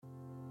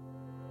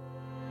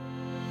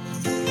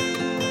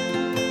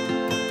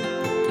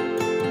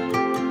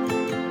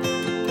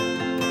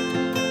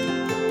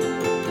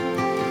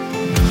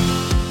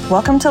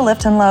Welcome to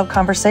Lift and Love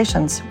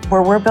Conversations,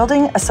 where we're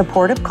building a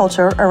supportive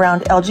culture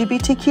around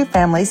LGBTQ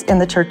families in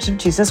the Church of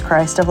Jesus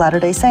Christ of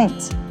Latter-day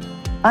Saints.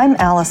 I'm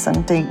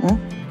Allison Dayton,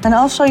 and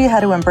I'll show you how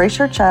to embrace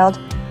your child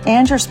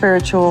and your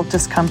spiritual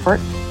discomfort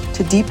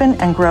to deepen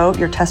and grow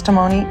your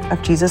testimony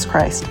of Jesus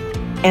Christ.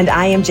 And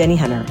I am Jenny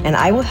Hunter, and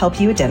I will help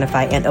you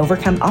identify and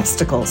overcome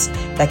obstacles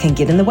that can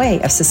get in the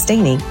way of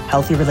sustaining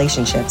healthy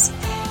relationships.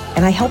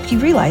 And I help you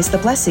realize the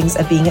blessings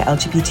of being an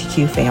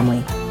LGBTQ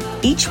family.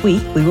 Each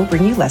week, we will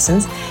bring you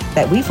lessons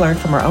that we've learned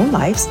from our own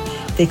lives,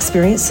 the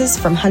experiences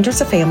from hundreds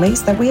of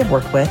families that we have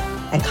worked with,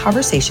 and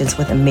conversations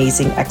with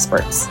amazing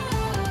experts.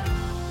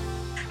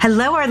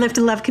 Hello, our Lift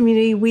and Love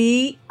community.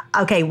 We're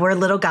a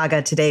little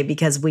gaga today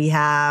because we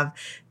have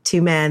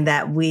two men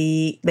that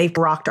they've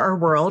rocked our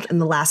world in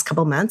the last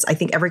couple months. I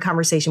think every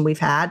conversation we've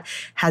had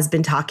has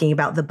been talking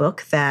about the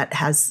book that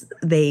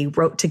they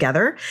wrote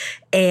together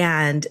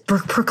and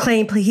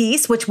Proclaim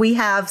Peace, which we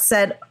have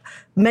said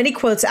many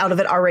quotes out of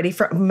it already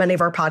from many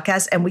of our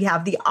podcasts. And we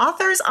have the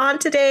authors on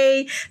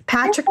today.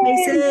 Patrick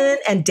Mason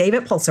and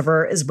David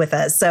Pulsifer is with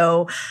us.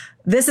 So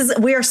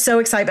we are so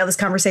excited about this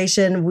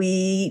conversation.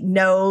 We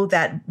know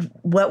that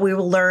what we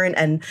will learn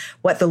and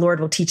what the Lord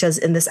will teach us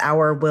in this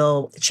hour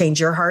will change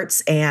your hearts,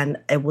 and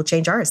it will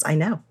change ours. I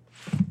know.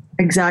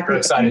 Exactly. We're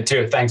excited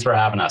too. Thanks for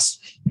having us.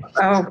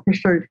 Oh, for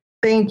sure.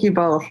 Thank you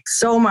both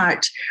so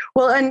much.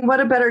 Well, and what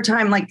a better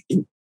time.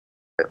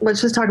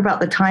 Let's just talk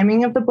about the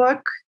timing of the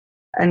book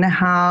and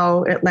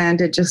how it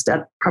landed just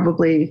at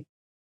probably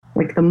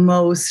the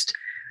most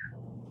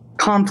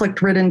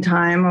conflict-ridden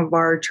time of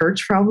our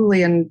church,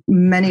 probably in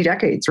many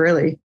decades,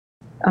 really.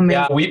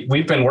 Yeah,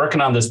 we've been working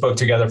on this book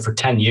together for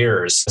 10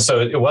 years. So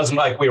it wasn't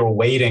like we were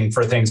waiting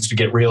for things to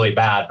get really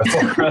bad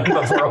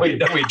before we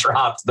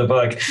dropped the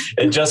book.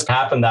 It just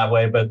happened that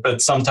way.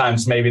 But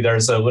sometimes maybe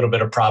there's a little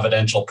bit of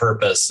providential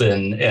purpose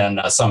in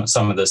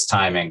some of this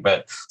timing.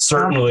 But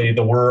certainly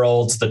the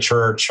world, the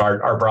church,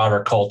 our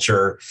broader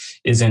culture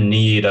is in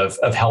need of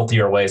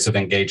healthier ways of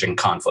engaging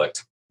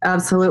conflict.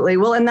 Absolutely.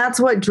 Well, and that's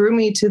what drew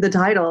me to the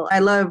title.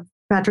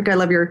 Patrick, I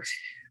love your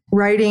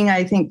writing.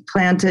 I think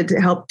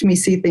helped me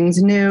see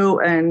things new,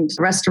 and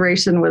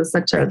restoration was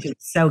such a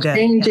so good.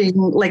 Changing,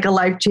 a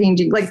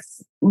life-changing,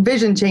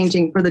 vision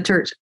changing for the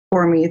church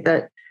for me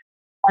that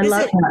I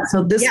love that.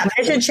 So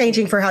vision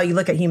changing for how you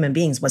look at human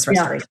beings was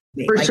restoration.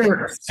 Yeah, for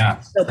sure.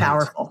 So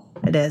powerful.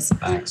 It is.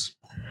 Thanks.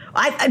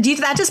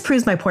 That just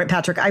proves my point,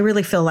 Patrick. I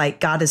really feel like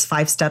God is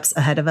 5 steps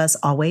ahead of us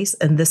always.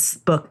 And this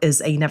book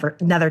is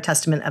another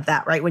testament of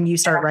that, right? When you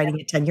started writing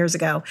it 10 years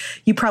ago,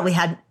 you probably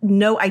had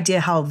no idea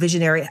how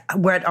visionary,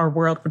 what our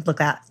world would look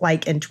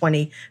like in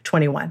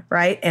 2021,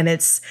 right? And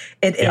it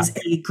is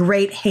a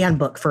great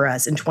handbook for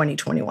us in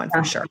 2021,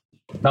 for sure.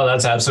 No,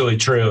 that's absolutely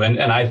true. And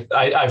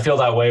I feel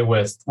that way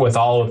with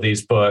all of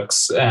these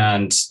books,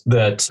 and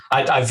that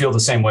I feel the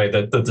same way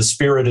that the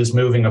Spirit is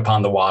moving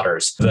upon the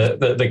waters,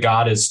 that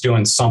God is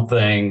doing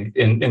something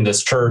in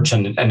this church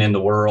and in the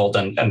world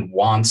and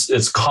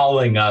is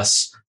calling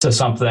us to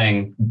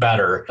something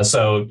better.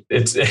 So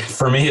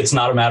for me, it's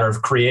not a matter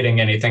of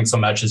creating anything so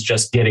much as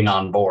just getting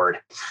on board.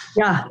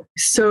 Yeah,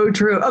 so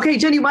true. Okay,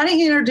 Jenny, why don't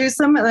you introduce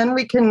them, and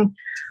then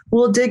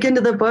we'll dig into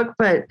the book.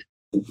 But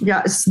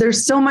yes,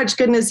 there's so much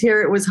goodness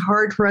here. It was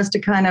hard for us to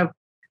kind of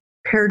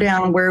pare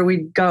down where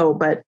we'd go,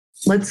 but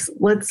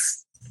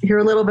let's hear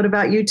a little bit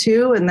about you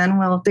two, and then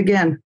we'll dig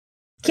in.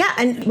 Yeah.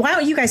 And why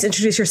don't you guys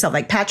introduce yourself?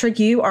 Patrick,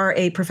 you are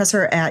a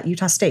professor at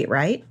Utah State,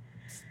 right?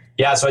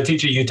 Yeah, so I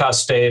teach at Utah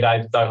State.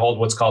 I hold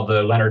what's called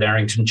the Leonard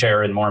Arrington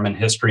Chair in Mormon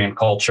History and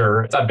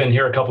Culture. I've been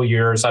here a couple of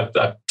years. I've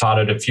taught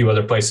at a few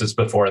other places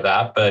before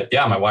that. But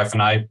yeah, my wife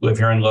and I live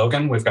here in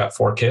Logan. We've got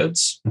 4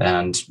 kids,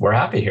 and we're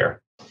happy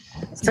here.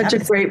 Such a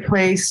great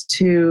place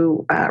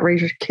to raise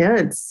your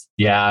kids.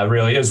 Yeah,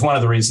 really. It was one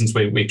of the reasons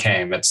we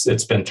came.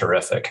 It's been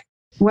terrific.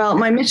 Well,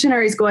 my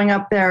missionary's going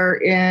up there,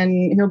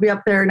 he'll be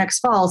up there next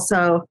fall.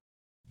 So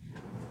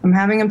I'm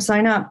having him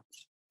sign up.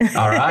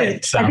 All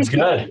right. Sounds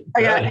good.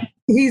 Yeah,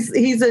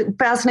 he's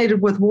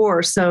fascinated with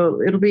war. So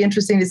it'll be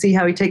interesting to see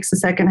how he takes the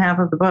second half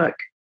of the book.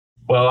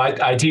 Well,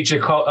 I teach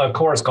a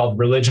course called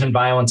Religion,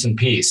 Violence, and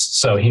Peace.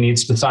 So he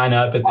needs to sign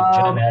up at the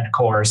Gen Ed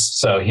course.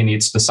 So he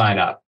needs to sign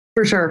up.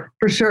 For sure.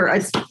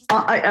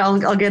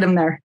 I'll get him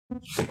there.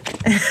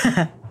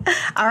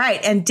 All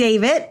right. And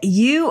David,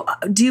 you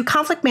do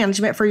conflict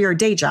management for your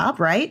day job,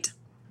 right?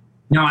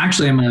 No,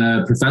 actually, I'm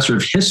a professor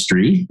of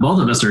history.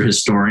 Both of us are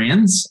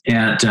historians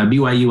at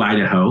BYU,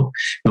 Idaho,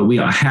 but we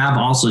have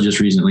also just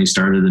recently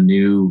started a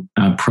new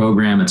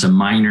program. It's a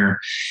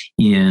minor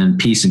in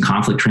peace and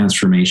conflict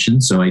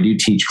transformation. So I do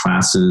teach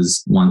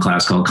classes, one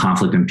class called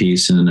Conflict and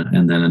Peace, and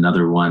then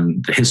another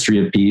one, the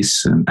History of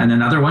Peace, and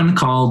another one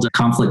called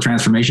Conflict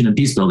Transformation and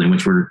Peace Building,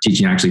 which we're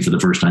teaching actually for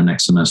the first time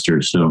next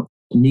semester. So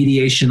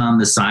mediation on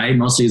the side,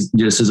 mostly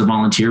just as a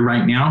volunteer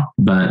right now.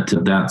 But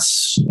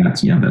that's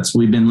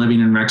we've been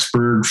living in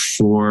Rexburg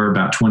for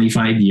about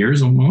 25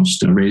 years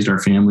almost. Raised our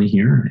family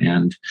here,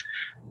 and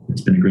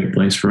it's been a great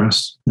place for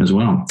us as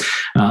well.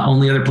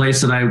 Only other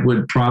place that I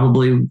would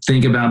probably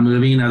think about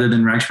moving other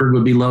than Rexburg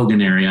would be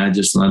Logan area.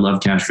 I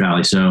love Cache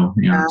Valley. So,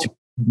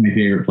 my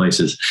favorite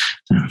places.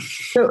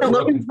 So We're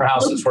looking for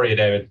houses for you,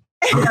 David.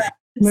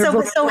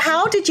 So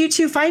how did you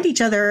two find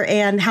each other,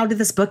 and how did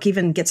this book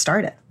even get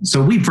started?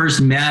 So we first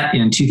met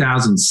in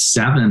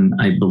 2007,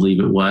 I believe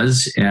it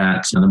was,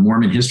 at the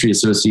Mormon History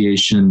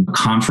Association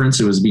conference.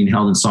 It was being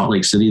held in Salt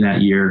Lake City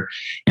that year.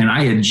 And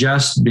I had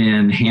just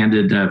been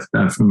handed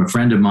from a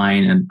friend of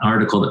mine an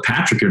article that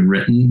Patrick had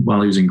written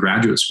while he was in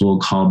graduate school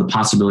called The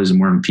Possibilities of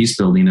Mormon Peace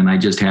Building. And I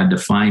just had to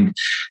find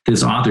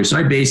this author. So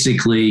I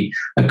basically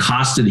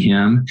accosted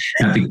him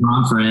at the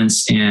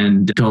conference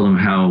and told him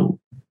how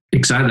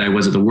excited I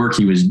was at the work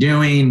he was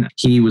doing.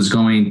 He was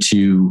going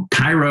to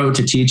Cairo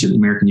to teach at the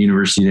American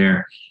University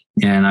there,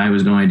 and I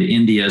was going to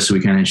India. So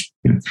we kind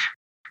of,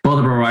 both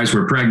of our wives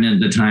were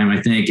pregnant at the time. I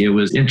think it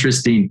was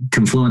interesting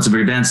confluence of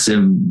events.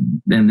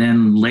 And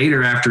then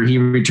later, after he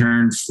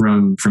returned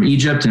from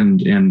Egypt,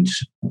 and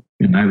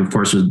I, of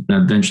course, was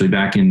eventually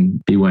back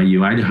in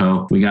BYU,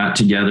 Idaho, we got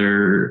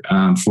together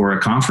for a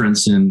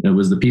conference, and it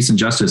was the Peace and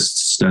Justice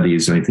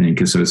Studies, I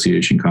think,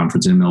 Association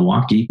conference in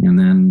Milwaukee. And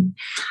then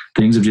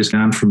things have just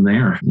gone from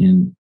there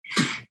in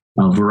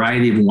a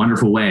variety of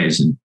wonderful ways.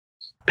 And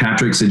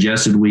Patrick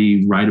suggested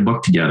we write a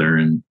book together,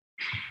 and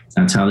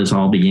that's how this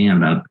all began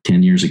about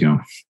 10 years ago.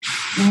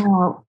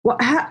 Wow. Well,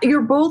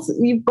 you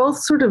both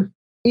sort of,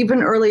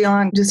 even early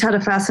on, just had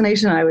a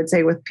fascination, I would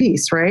say, with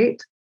peace,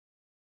 right?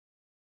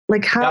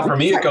 Like how? Yeah, for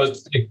me,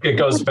 it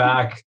goes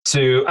back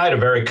to, I had a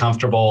very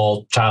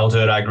comfortable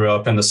childhood. I grew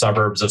up in the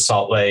suburbs of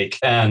Salt Lake.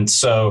 And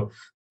so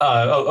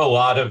a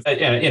lot of,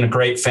 in a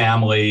great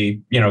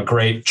family,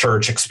 great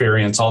church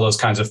experience, all those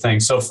kinds of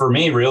things. So for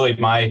me, really,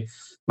 my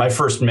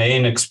first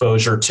main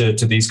exposure to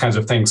these kinds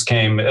of things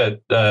came at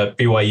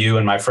BYU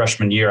in my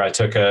freshman year. I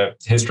took a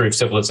history of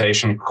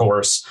civilization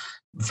course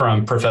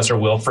from Professor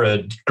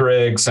Wilfred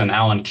Griggs and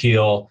Alan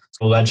Keel,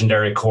 a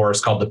legendary course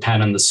called The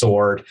Pen and the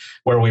Sword,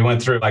 where we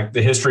went through like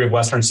the history of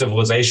Western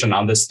civilization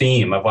on this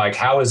theme of like,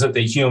 how is it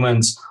that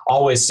humans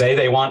always say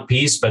they want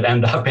peace, but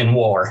end up in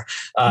war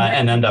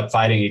and end up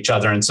fighting each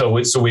other? And so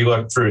we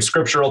looked through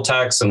scriptural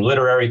texts and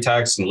literary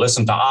texts and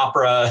listened to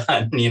opera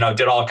and,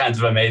 did all kinds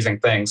of amazing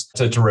things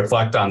to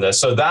reflect on this.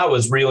 So that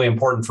was really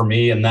important for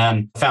me, and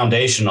then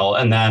foundational.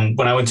 And then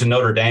when I went to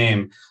Notre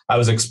Dame, I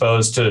was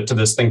exposed to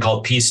this thing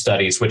called peace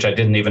studies, which I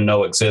didn't even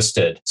know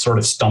existed. Sort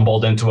of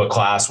stumbled into a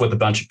class with a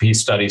bunch of peace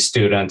studies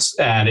students,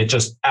 and it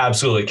just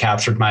absolutely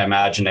captured my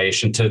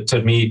imagination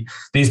to meet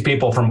these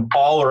people from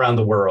all around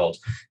the world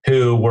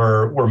who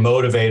were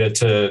motivated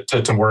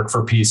to work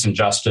for peace and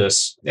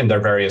justice in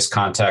their various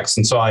contexts.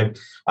 And so I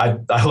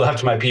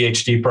left my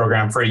PhD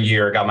program for a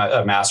year,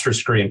 got a master's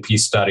degree in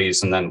peace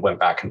studies, and then went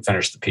back and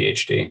finished the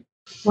PhD.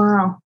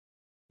 Wow.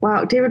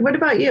 David, what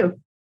about you?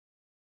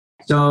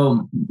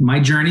 So my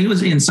journey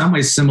was in some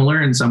ways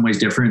similar, in some ways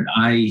different.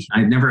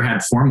 I've never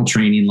had formal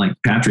training like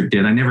Patrick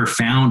did. I never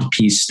found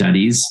peace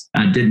studies.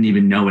 I didn't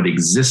even know it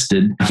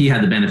existed. He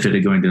had the benefit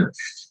of going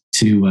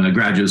to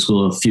graduate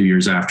school a few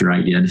years after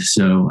I did.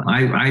 So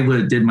I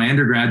did my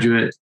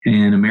undergraduate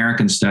in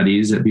American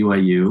Studies at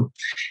BYU,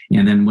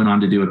 and then went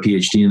on to do a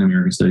PhD in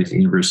American Studies at the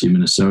University of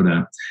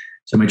Minnesota.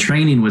 So my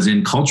training was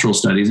in cultural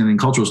studies, and in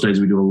cultural studies,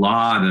 we do a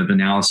lot of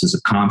analysis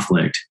of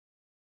conflict.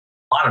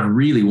 A lot of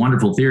really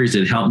wonderful theories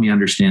that helped me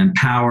understand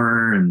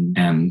power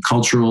and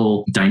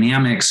cultural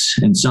dynamics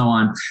and so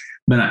on.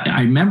 But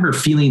I remember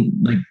feeling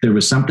like there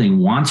was something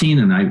wanting,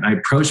 and I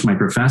approached my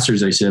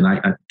professors. I said,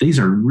 these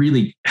are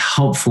really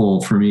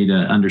helpful for me to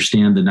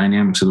understand the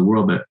dynamics of the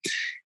world, but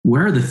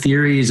where are the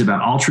theories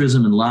about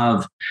altruism and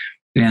love?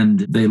 And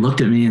they looked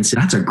at me and said,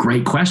 that's a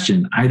great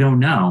question. I don't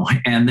know.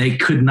 And they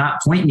could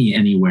not point me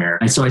anywhere.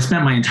 And so I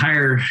spent my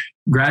entire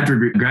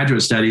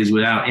graduate studies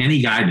without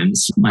any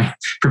guidance. My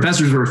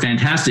professors were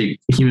fantastic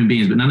human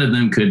beings, but none of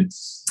them could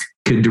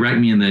direct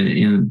me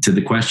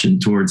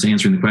towards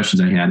answering the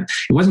questions I had.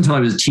 It wasn't until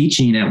I was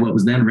teaching at what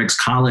was then Ricks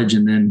College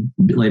and then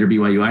later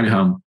BYU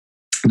Idaho,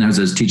 and I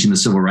was teaching the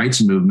civil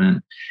rights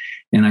movement,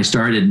 and I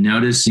started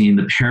noticing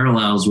the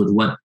parallels with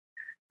what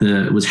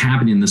was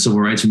happening in the civil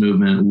rights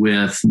movement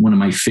with one of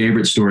my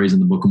favorite stories in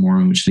the Book of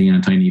Mormon, which is the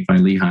anti-Nephi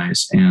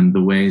Lehis, and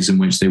the ways in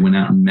which they went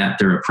out and met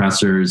their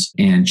oppressors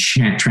and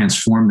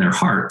transformed their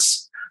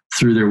hearts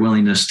through their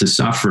willingness to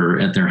suffer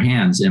at their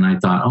hands. And I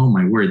thought, oh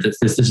my word,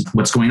 this is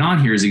what's going on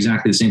here is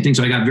exactly the same thing.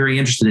 So I got very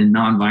interested in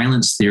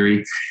nonviolence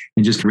theory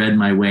and just read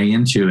my way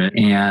into it,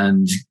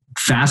 and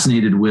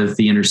fascinated with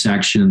the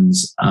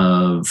intersections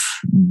of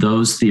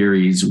those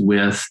theories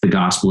with the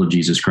gospel of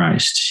Jesus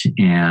Christ.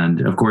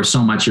 And of course,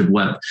 so much of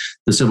what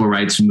the civil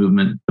rights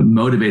movement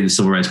motivated the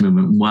civil rights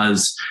movement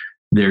was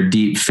their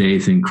deep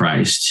faith in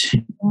Christ.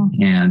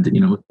 And, it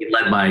was being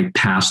led by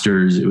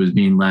pastors. It was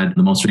being led,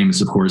 the most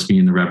famous, of course,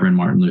 being the Reverend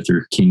Martin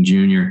Luther King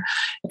Jr.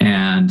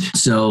 And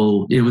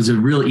so it was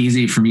real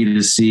easy for me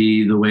to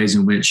see the ways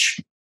in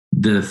which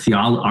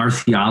our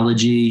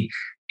theology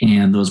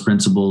and those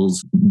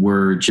principles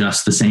were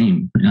just the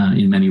same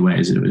in many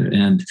ways.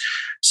 And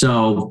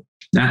so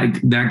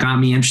that got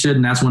me interested.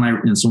 And that's when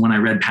I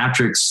read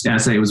Patrick's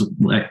essay, it was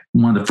like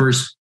one of the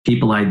first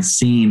people I'd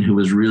seen who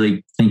was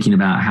really thinking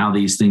about how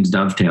these things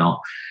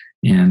dovetail.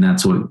 And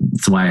that's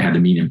why I had to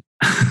meet him.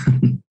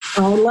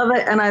 Oh, I love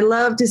it. And I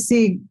love to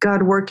see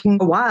God working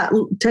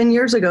 10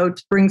 years ago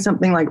to bring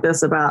something like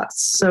this about.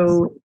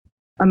 So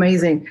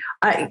amazing.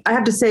 I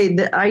have to say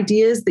the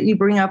ideas that you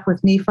bring up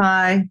with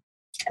Nephi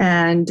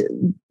and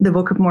the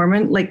Book of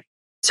Mormon, like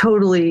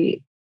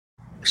totally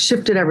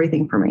shifted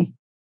everything for me.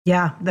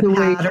 Yeah. The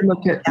way to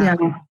look at,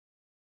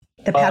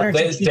 The pattern.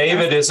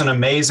 David is an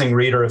amazing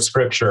reader of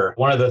scripture.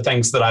 One of the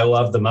things that I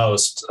love the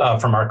most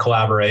from our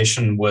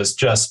collaboration was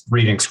just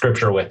reading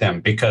scripture with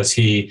him, because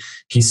he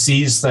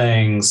sees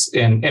things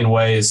in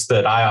ways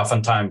that I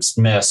oftentimes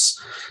miss.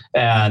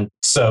 And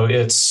so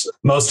it's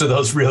most of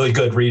those really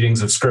good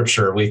readings of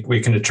scripture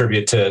we can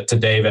attribute to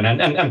David.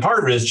 And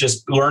part of it is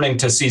just learning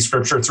to see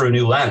scripture through a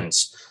new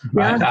lens,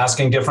 right?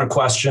 Asking different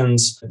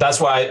questions. That's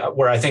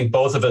where I think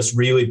both of us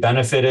really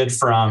benefited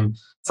from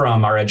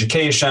our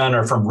education,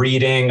 or from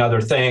reading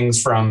other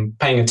things, from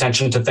paying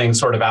attention to things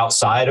sort of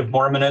outside of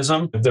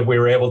Mormonism, that we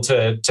were able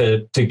to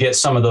get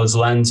some of those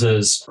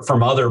lenses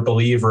from other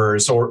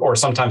believers, or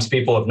sometimes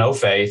people of no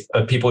faith,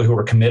 but people who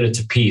were committed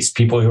to peace,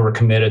 people who were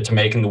committed to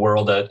making the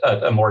world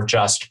a more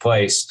just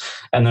place.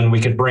 And then we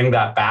could bring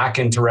that back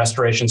into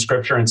Restoration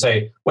Scripture and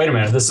say, wait a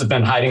minute, this has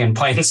been hiding in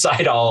plain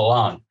sight all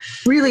along.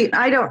 Really,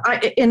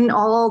 in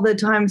all the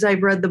times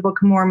I've read the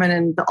Book of Mormon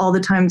and all the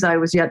times I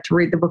was yet to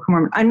read the Book of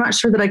Mormon, I'm not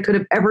sure that I could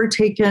have ever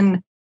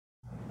taken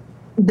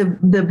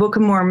the Book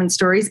of Mormon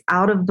stories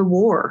out of the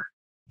war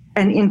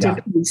and into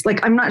peace.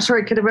 Like, I'm not sure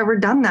I could have ever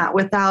done that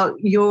without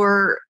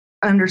your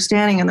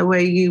understanding and the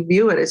way you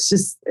view it. It's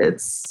just,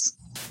 it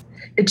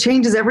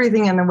changes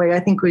everything in the way I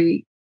think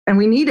we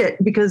need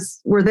it,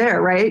 because we're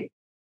there, right?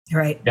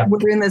 Right. Yeah.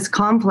 We're in this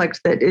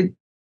conflict that it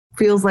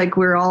feels like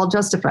we're all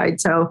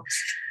justified. So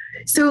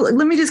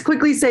let me just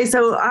quickly say,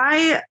 so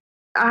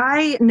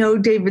I know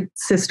David's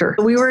sister.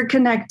 We were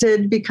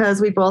connected because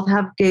we both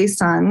have gay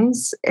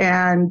sons,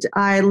 and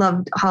I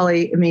loved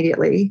Holly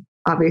immediately.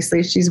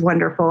 Obviously, she's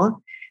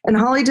wonderful. And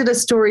Holly did a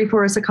story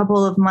for us a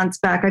couple of months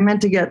back. I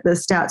meant to get the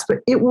stats, but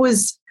it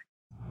was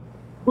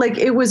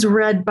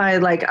read by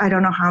I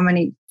don't know how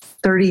many,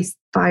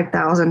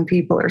 35,000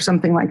 people or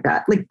something like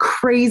that. Like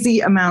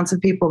crazy amounts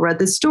of people read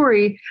the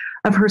story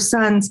of her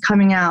sons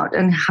coming out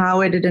and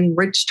how it had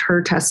enriched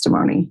her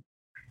testimony.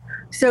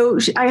 So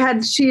I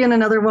had she and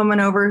another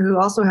woman over who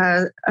also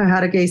had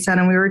a gay son,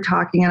 and we were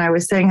talking, and I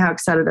was saying how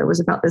excited I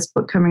was about this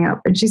book coming up.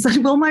 And she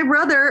said, well, my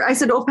brother, I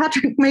said, oh,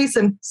 Patrick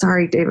Mason,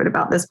 sorry, David,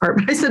 about this part,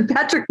 but I said,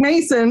 Patrick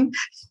Mason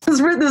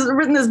has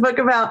written this book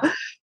about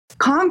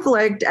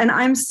conflict. And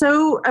I'm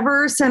so,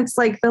 ever since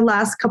the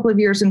last couple of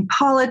years in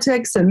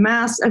politics and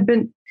mass,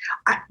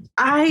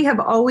 I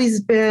have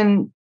always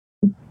been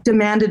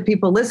demanded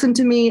people listen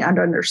to me and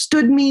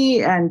understood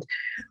me and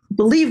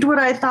believed what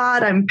I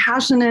thought. I'm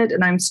passionate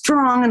and I'm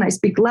strong and I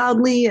speak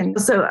loudly. And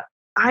so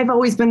I've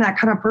always been that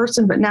kind of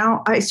person. But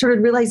now I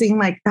started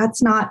realizing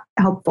that's not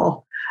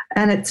helpful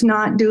and it's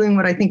not doing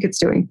what I think it's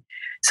doing.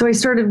 So I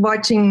started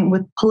watching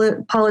with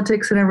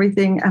politics and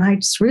everything. And I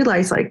just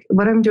realized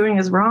what I'm doing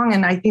is wrong.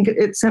 And I think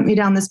it sent me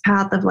down this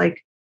path of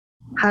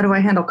how do I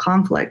handle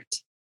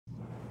conflict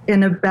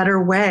in a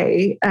better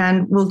way?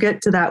 And we'll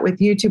get to that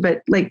with you too,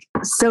 but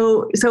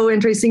so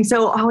interesting.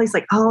 So Holly's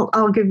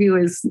I'll give you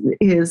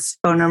his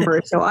phone number.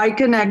 So I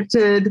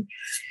connected,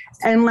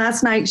 and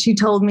last night she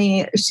told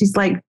me, she's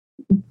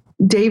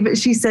David,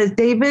 she says,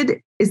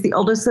 David is the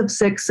oldest of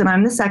 6 and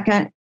I'm the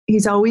second.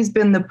 He's always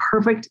been the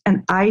perfect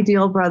and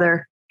ideal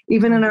brother.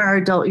 Even in our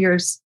adult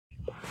years,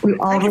 we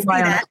all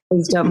rely on his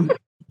wisdom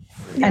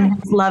and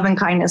his love and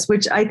kindness,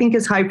 which I think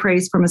is high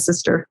praise from a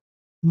sister.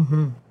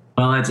 Mm-hmm.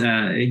 Well, it's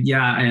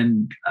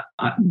and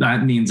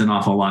that means an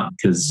awful lot,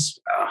 because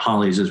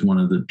Holly is just one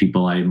of the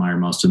people I admire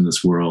most in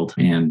this world,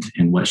 and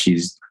what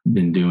she's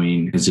been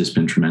doing has just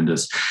been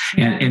tremendous.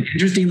 And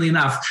interestingly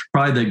enough,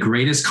 probably the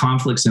greatest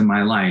conflicts in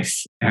my life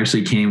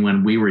actually came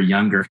when we were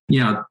younger.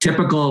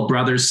 Typical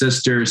brother,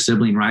 sister,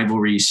 sibling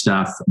rivalry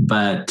stuff,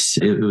 but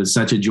it was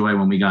such a joy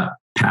when we got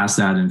past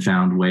that and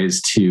found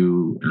ways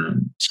to.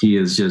 She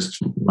is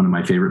just one of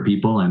my favorite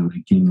people and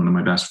became one of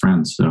my best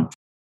friends. So.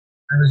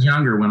 I was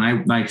younger when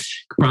I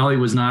probably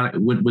was not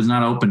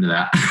open to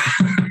that.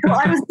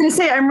 Well, I was going to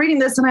say, I'm reading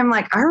this and I'm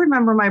I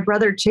remember my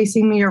brother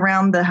chasing me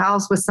around the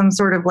house with some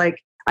sort of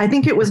I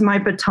think it was my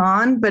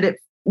baton, but it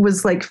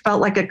was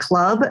felt like a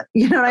club.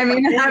 You know what I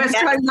mean? And I was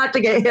trying not to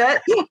get hit.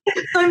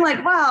 So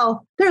I'm wow,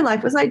 their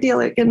life was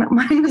idyllic and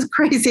mine was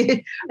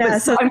crazy. Yeah,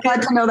 so I'm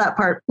glad to know that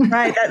part.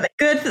 Right.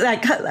 Good.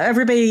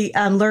 Everybody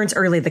learns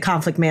early the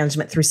conflict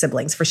management through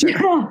siblings, for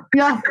sure.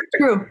 Yeah,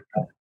 true.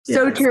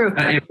 So true.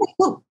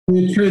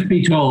 Truth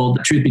be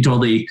told,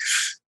 it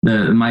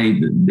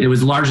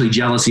was largely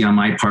jealousy on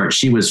my part.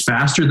 She was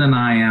faster than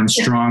I am,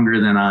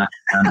 stronger than I am,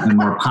 and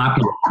more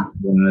popular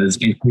than I was.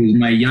 And she was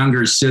my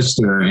younger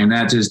sister, and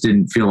that just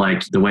didn't feel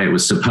like the way it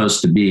was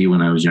supposed to be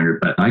when I was younger.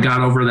 But I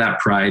got over that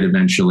pride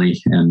eventually,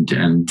 and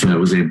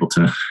was able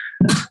to.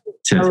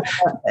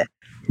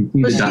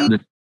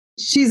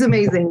 She's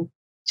amazing.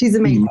 She's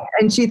amazing,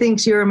 and she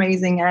thinks you're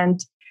amazing.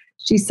 And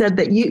she said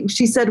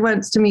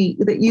once to me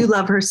that you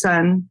love her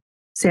son,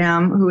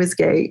 Sam, who is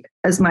gay.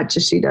 as much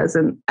as she does.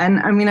 And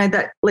I mean,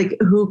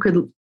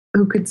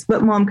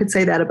 what mom could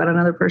say that about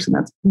another person?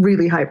 That's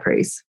really high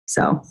praise.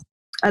 So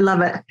I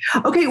love it.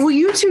 Okay. Well,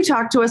 you two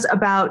talk to us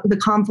about the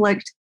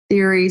conflict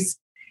theories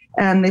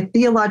and the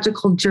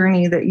theological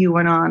journey that you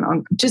went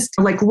on just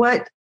like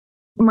what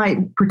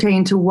might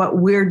pertain to what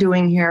we're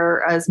doing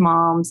here as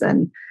moms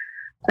and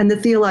the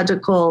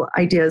theological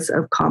ideas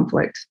of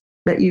conflict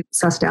that you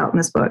sussed out in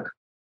this book.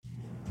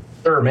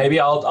 Sure. Maybe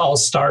I'll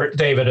start,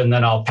 David, and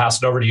then I'll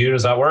pass it over to you.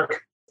 Does that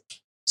work?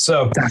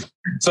 So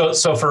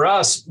for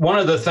us, one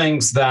of the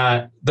things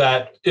that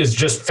is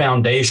just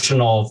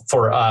foundational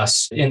for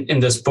us in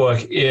this book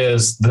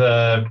is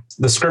the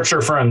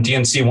scripture from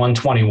D&C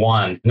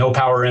 121. No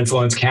power or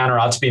influence can or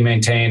ought to be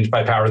maintained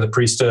by power of the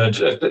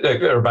priesthood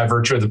or by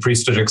virtue of the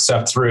priesthood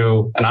except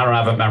through, and I don't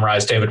have it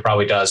memorized, David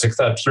probably does,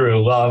 except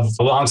through love,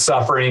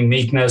 long-suffering,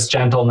 meekness,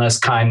 gentleness,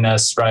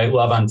 kindness, right?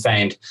 Love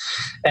unfeigned.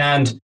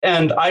 And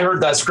I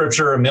heard that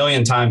scripture a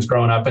million times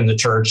growing up in the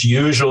church,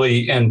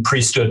 usually in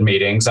priesthood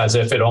meetings, as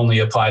if it only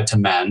applied to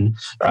men,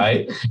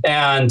 right?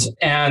 And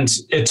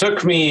it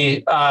took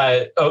me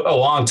a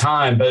long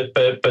time,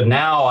 but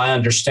now I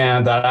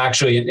understand that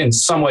actually, in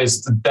some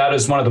ways, that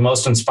is one of the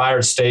most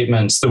inspired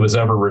statements that was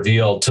ever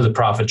revealed to the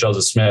prophet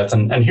Joseph Smith.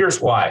 And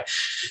here's why: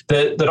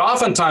 that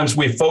oftentimes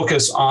we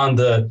focus on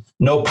the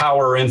no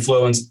power or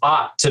influence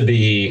ought to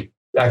be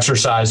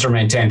exercised or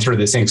maintained through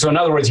these things. So in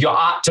other words, you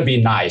ought to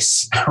be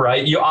nice,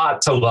 right? You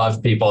ought to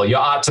love people. You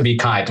ought to be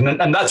kind.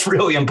 And that's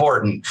really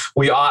important.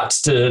 We ought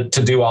to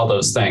do all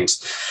those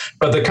things.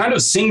 But the kind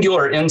of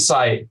singular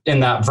insight in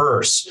that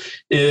verse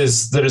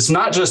is that it's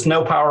not just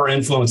no power or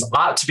influence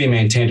ought to be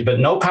maintained, but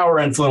no power or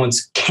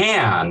influence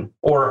can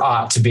or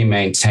ought to be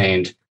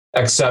maintained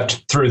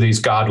except through these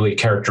godly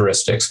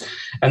characteristics.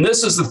 And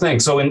this is the thing.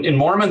 So in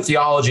Mormon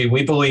theology,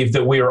 we believe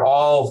that we are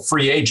all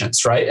free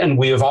agents, right? And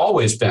we have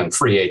always been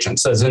free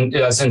agents as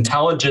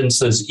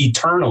intelligences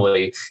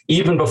eternally,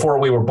 even before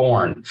we were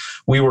born,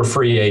 we were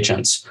free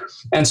agents.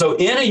 And so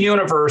in a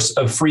universe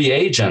of free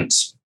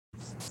agents,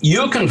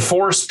 you can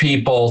force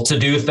people to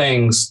do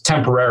things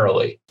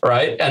temporarily,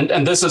 right?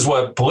 And this is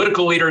what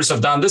political leaders have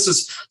done. This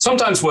is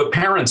sometimes what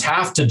parents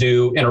have to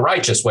do in a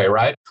righteous way,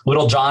 right?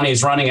 Little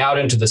Johnny's running out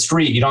into the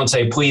street. You don't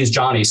say, please,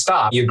 Johnny,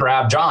 stop. You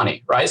grab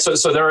Johnny, right? So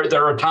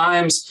there are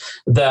times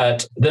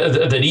that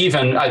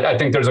even I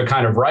think there's a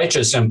kind of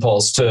righteous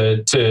impulse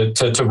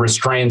to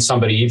restrain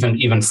somebody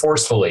even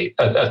forcefully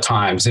at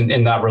times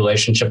in that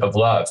relationship of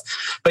love.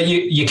 But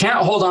you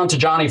can't hold on to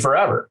Johnny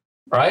forever,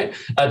 right?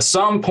 At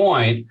some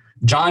point,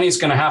 Johnny's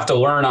going to have to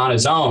learn on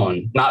his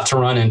own not to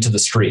run into the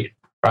street,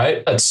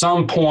 right? At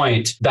some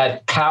point,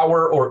 that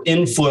power or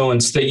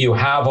influence that you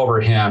have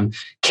over him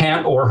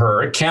can't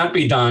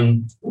be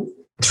done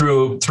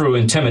through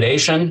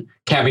intimidation,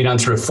 can't be done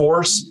through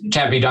force,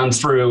 can't be done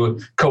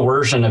through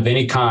coercion of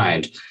any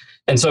kind.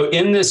 And so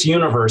in this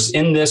universe,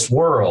 in this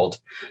world,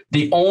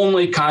 the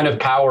only kind of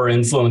power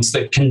influence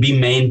that can be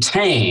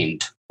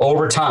maintained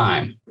over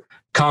time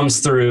comes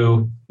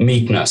through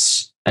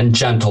meekness and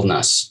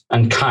gentleness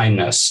and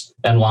kindness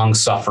and long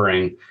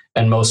suffering,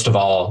 and most of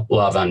all,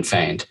 love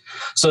unfeigned.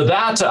 So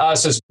that to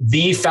us is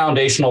the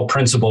foundational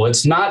principle.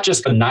 It's not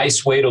just a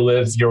nice way to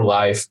live your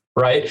life,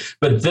 right?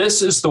 But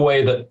this is the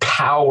way that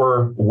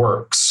power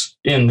works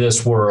in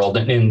this world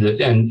and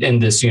in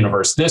this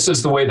universe. This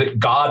is the way that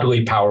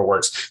godly power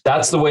works.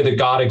 That's the way that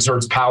God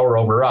exerts power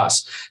over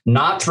us,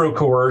 not through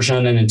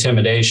coercion and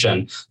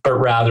intimidation, but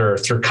rather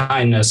through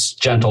kindness,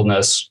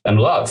 gentleness, and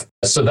love.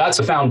 So that's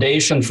a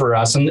foundation for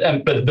us.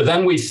 But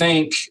then we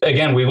think,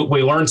 again, we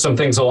learned some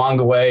things along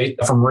the way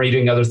from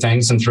reading other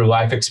things and through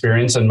life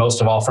experience, and most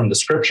of all from the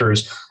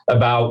scriptures,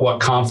 about what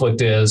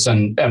conflict is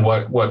and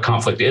what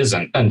conflict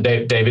isn't. And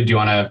David, do you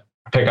want to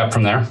pick up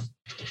from there?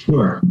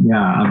 Sure.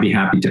 Yeah, I'll be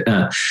happy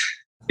to.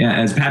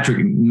 As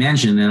Patrick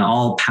mentioned, and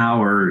all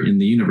power in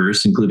the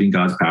universe, including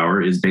God's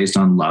power, is based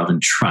on love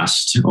and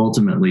trust.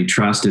 Ultimately,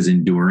 trust is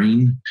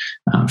enduring.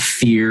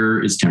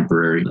 Fear is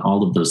temporary,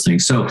 all of those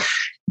things. So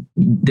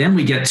then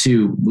we get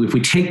to, if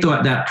we take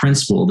that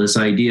principle, this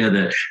idea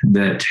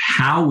that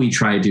how we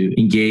try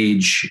to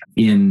engage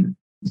in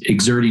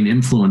exerting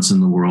influence in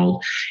the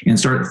world and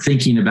start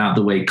thinking about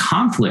the way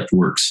conflict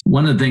works.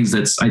 One of the things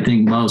that's, I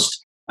think,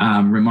 most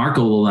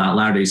remarkable about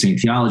Latter-day Saint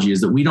theology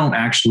is that we don't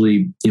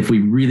actually, if we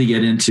really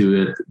get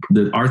into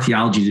it, our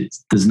theology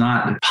does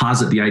not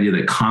posit the idea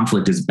that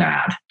conflict is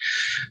bad.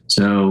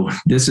 So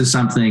this is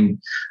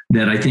something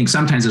that I think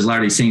sometimes as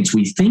Latter-day Saints,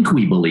 we think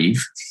we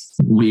believe.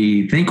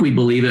 We think we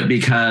believe it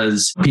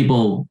because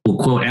people will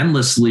quote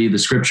endlessly the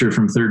scripture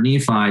from 3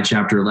 Nephi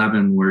chapter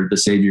 11, where the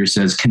Savior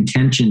says,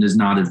 contention is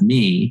not of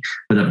me,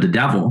 but of the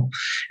devil.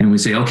 And we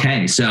say,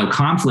 okay, so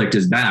conflict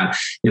is bad.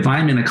 If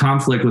I'm in a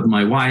conflict with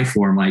my wife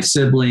or my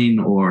sibling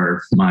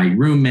or my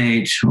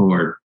roommate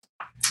or,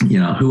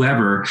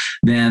 whoever,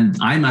 then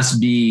I must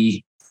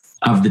be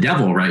of the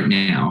devil right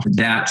now.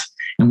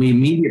 And we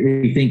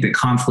immediately think that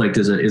conflict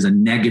is a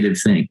negative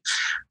thing.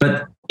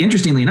 But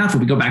interestingly enough, if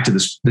we go back to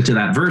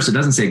that verse, it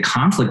doesn't say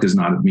conflict is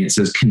not of me. It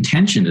says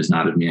contention is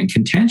not of me. And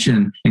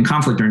contention and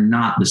conflict are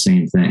not the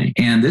same thing.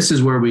 And this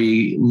is where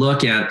we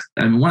look at,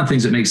 one of the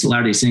things that makes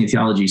Latter-day Saint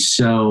theology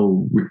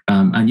so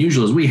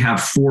unusual is we have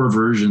 4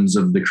 versions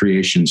of the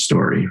creation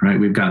story, right?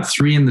 We've got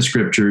 3 in the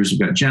scriptures. We've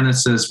got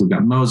Genesis, we've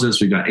got Moses,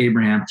 we've got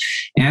Abraham,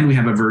 and we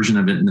have a version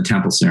of it in the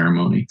temple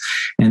ceremony.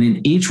 And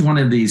in each one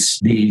of these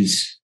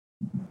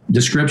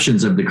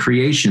descriptions of the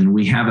creation,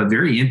 we have a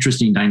very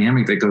interesting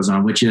dynamic that goes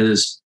on, which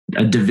is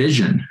a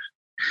division.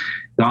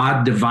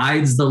 God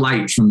divides the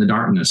light from the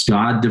darkness.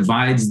 God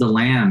divides the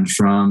land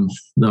from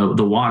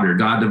the water.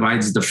 God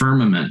divides the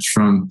firmament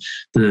from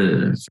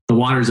the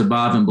waters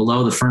above and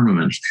below the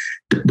firmament.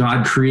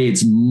 God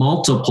creates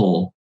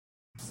multiple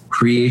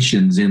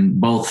creations in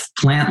both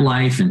plant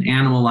life and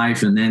animal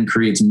life, and then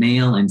creates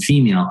male and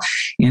female.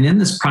 And in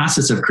this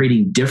process of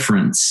creating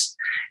difference,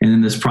 and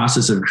in this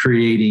process of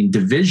creating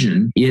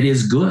division, it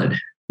is good.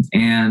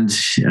 And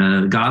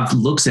God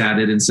looks at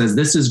it and says,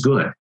 this is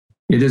good.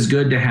 It is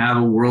good to have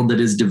a world that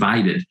is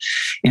divided.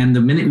 And the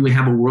minute we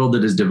have a world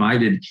that is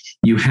divided,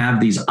 you have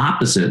these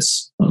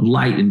opposites of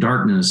light and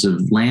darkness,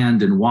 of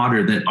land and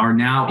water, that are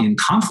now in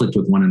conflict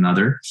with one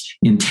another,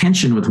 in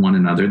tension with one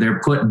another. They're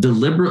put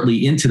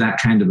deliberately into that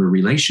kind of a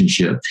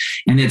relationship.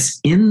 And it's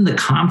in the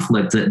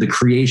conflict that the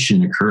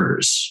creation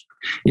occurs.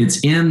 It's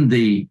in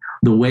the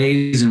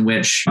ways in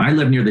which I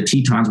live near the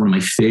Tetons, one of my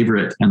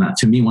favorite, and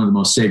to me, one of the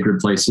most sacred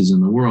places in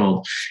the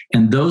world.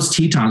 And those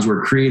Tetons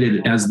were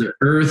created as the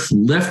earth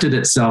lifted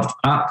itself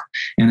up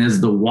and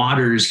as the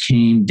waters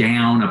came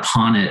down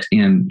upon it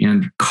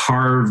and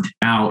carved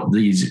out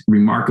these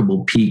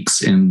remarkable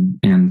peaks and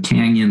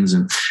canyons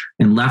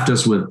and left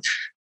us with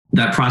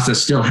that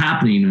process still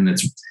happening.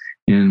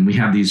 And we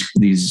have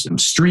these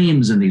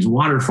streams and these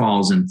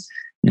waterfalls, and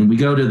we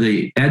go to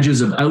the edges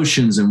of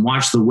oceans and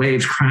watch the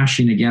waves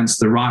crashing against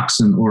the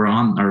rocks or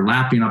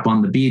lapping up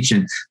on the beach.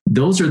 And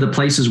those are the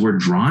places we're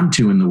drawn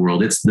to in the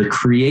world. It's the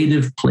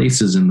creative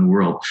places in the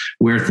world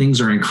where things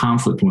are in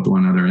conflict with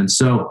one another. And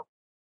so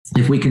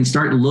if we can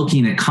start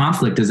looking at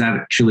conflict as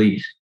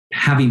actually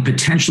having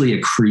potentially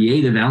a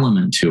creative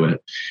element to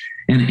it,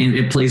 and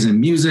it plays in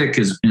music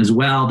as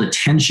well, the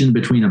tension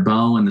between a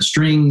bow and the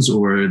strings,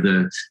 or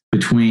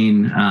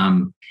between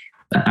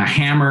a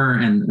hammer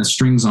and the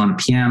strings on a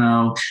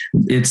piano.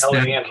 It's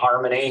melody and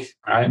harmony,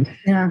 right?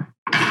 Yeah.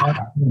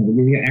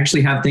 You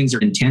actually have things that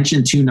are in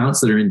tension, 2 notes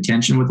that are in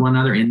tension with one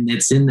another, and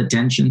it's in the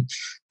tension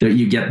that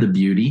you get the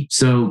beauty.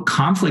 So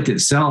conflict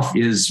itself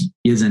is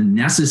a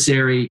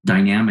necessary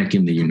dynamic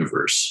in the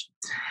universe.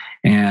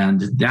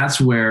 And that's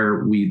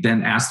where we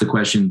then ask the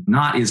question,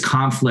 not is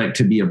conflict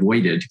to be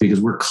avoided, because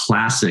we're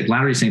classic.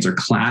 Latter-day Saints are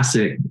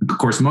classic. Of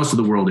course, most of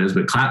the world is,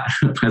 but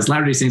as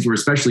Latter-day Saints, we're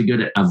especially good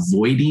at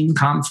avoiding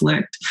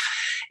conflict.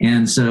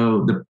 And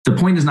so the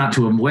point is not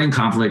to avoid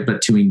conflict,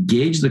 but to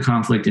engage the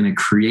conflict in a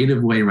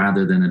creative way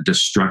rather than a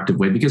destructive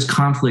way, because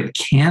conflict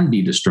can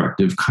be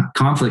destructive.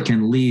 Conflict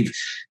can leave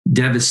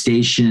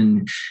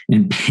devastation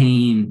and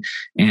pain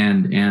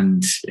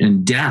and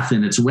death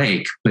in its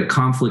wake, but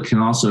conflict can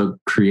also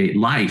create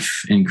life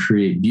and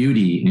create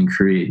beauty and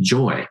create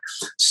joy.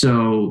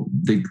 So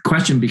the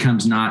question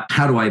becomes not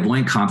how do I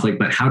avoid conflict,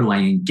 but how do I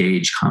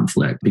engage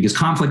conflict? Because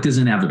conflict is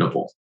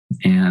inevitable.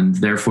 And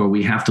therefore,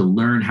 we have to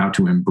learn how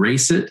to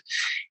embrace it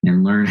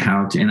and learn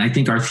how to. And I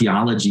think our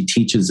theology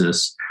teaches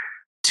us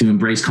to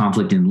embrace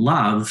conflict in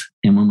love.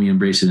 And when we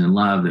embrace it in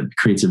love, it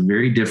creates a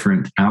very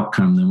different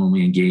outcome than when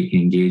we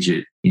engage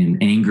it in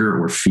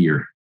anger or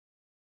fear.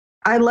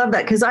 I love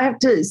that, because I have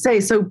to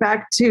say, so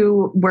back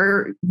to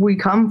where we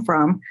come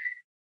from,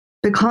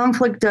 the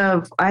conflict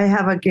of I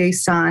have a gay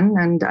son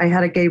and I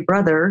had a gay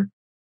brother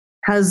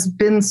has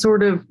been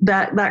sort of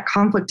that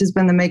conflict has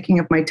been the making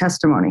of my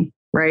testimony.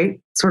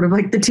 Right? Sort of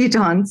like the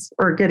Tetons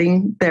are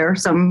getting there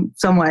some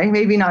way,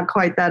 maybe not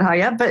quite that high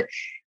up, but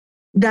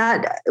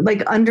that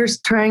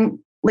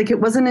it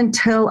wasn't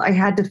until I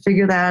had to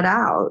figure that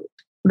out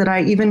that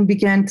I even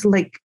began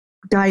to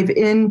dive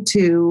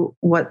into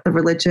what the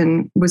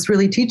religion was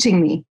really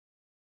teaching me.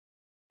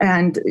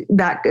 And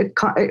that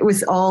it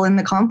was all in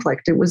the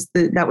conflict. That was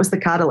the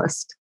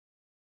catalyst.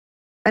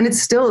 And it's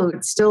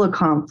still a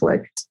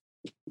conflict.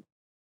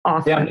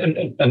 Often.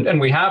 Yeah,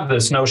 and we have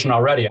this notion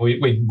already.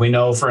 We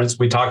know, for instance,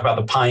 we talk about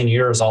the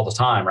pioneers all the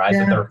time, right?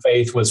 Yeah. That their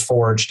faith was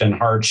forged in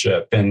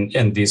hardship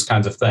and these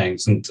kinds of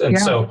things. And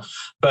so,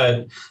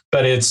 but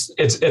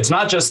it's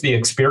not just the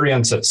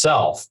experience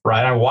itself,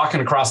 right? I'm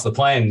walking across the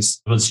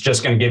plains was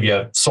just going to give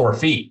you sore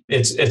feet.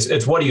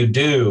 It's what do you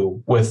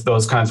do with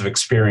those kinds of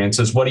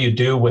experiences? What do you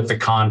do with the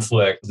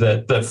conflict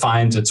that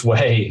finds its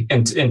way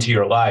into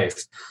your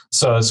life?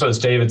 So as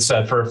David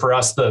said, for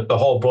us, the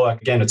whole book,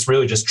 again, it's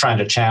really just trying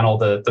to channel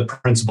the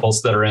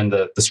principles that are in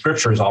the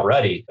scriptures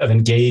already of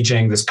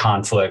engaging this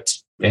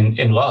conflict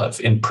in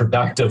love, in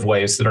productive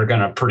ways that are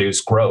going to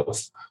produce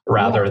growth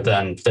rather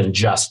than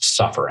just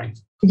suffering.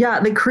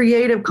 Yeah, the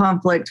creative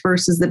conflict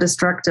versus the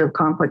destructive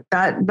conflict.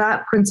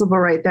 That principle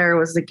right there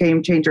was the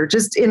game changer.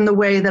 Just in the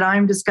way that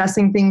I'm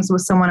discussing things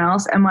with someone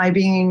else, am I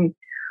being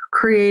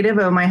creative?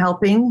 Am I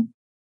helping,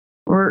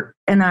 or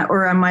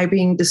am I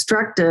being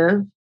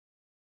destructive?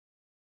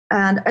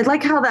 And I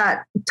like how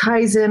that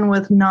ties in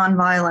with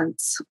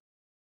nonviolence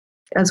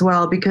as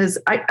well, because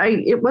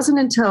it wasn't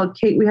until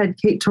we had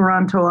Kate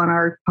Toronto on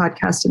our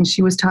podcast, and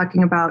she was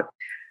talking about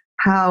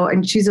how,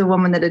 and she's a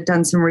woman that had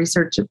done some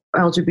research,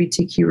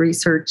 LGBTQ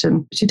research,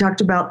 and she talked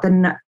about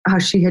how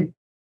she had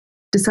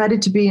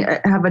decided to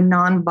have a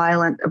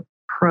nonviolent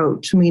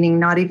approach, meaning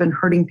not even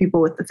hurting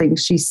people with the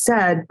things she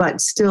said, but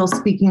still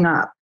speaking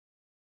up.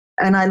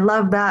 And I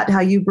love that,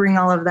 how you bring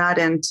all of that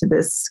into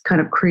this kind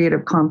of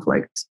creative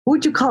conflict. What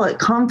would you call it?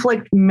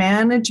 Conflict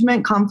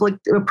management,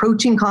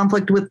 approaching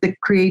conflict with the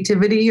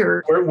creativity,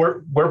 or?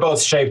 We're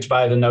both shaped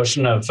by the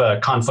notion of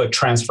conflict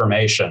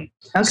transformation.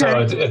 Okay.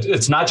 So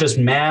it's not just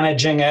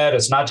managing it.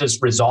 It's not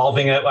just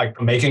resolving it,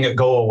 like making it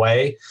go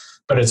away,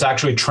 but it's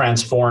actually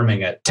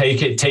transforming it,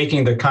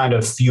 taking the kind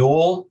of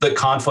fuel that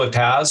conflict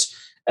has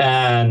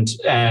and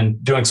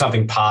doing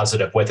something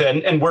positive with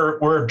it. And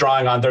we're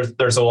drawing on,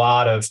 there's a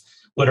lot of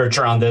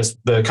literature on this.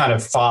 The kind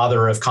of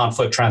father of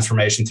conflict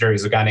transformation theory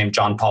is a guy named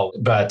John Paul.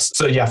 But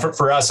so yeah,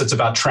 for us, it's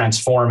about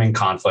transforming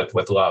conflict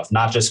with love,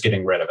 not just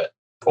getting rid of it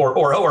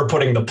or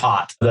putting the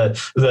pot,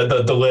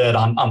 the lid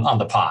on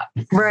the pot.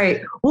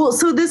 Right. Well,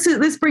 so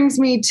this brings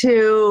me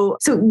to,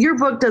 so your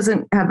book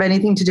doesn't have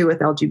anything to do with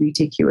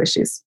LGBTQ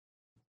issues.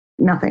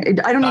 Nothing.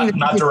 I don't even.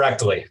 Not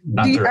directly.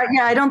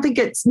 Yeah, I don't think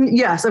it's.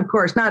 Yes, of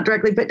course, not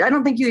directly, but I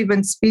don't think you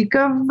even speak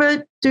of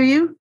it. Do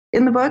you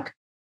in the book?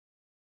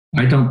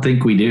 I don't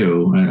think we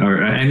do,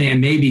 and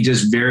maybe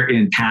just very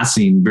in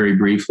passing, very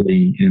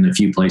briefly in a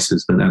few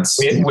places. But that's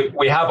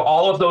we have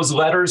all of those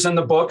letters in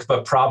the book,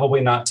 but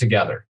probably not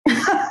together.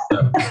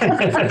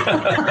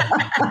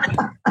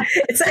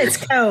 It's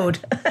code.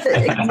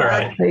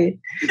 Exactly.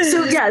 Right.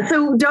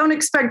 So don't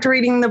expect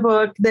reading the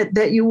book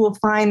that you will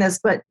find this.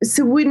 But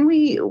so when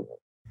we,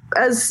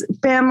 as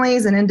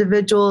families and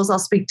individuals, I'll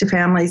speak to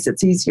families.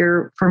 It's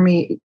easier for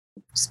me,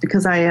 just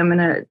because I am in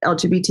an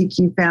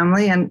LGBTQ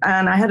family. And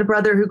I had a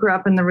brother who grew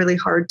up in the really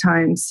hard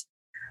times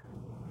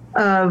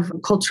of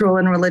cultural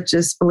and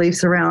religious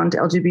beliefs around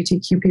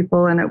LGBTQ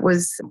people. And it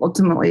was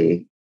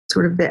ultimately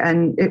sort of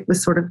it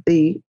was sort of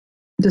the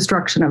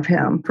destruction of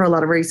him for a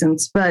lot of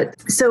reasons. But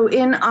so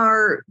in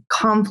our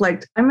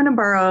conflict, I'm going to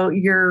borrow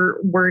your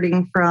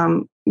wording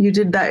from, you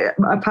did a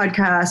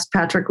podcast,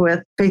 Patrick,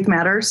 with Faith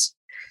Matters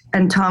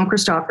and Tom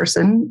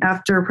Christofferson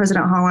after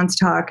President Holland's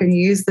talk, and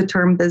you used the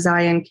term the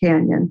Zion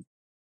Canyon.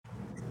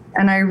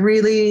 And I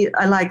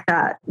like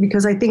that,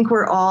 because I think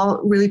we're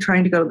all really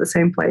trying to go to the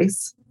same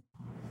place,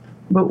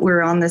 but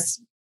we're on this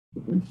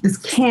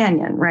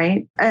canyon,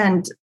 right?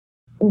 And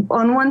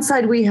on one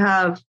side we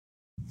have,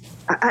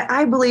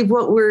 I believe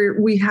what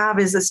we have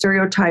is a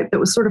stereotype that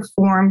was sort of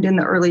formed in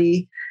the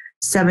early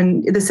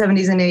the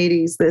 70s and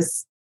 80s,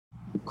 this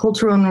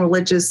cultural and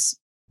religious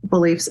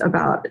beliefs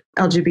about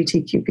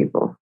LGBTQ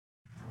people.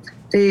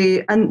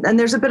 And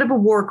there's a bit of a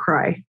war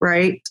cry,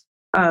 right?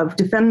 Of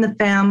defend the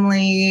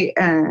family,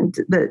 and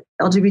that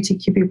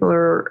LGBTQ people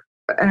are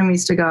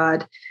enemies to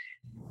God.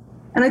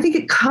 And I think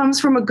it comes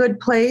from a good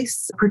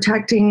place,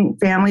 protecting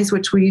families,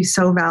 which we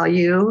so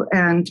value,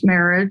 and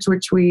marriage,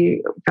 which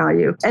we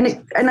value.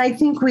 And I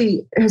think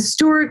we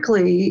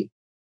historically,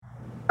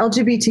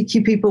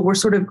 LGBTQ people were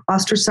sort of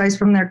ostracized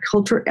from their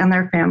culture and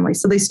their family.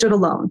 So they stood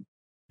alone.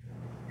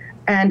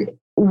 And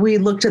we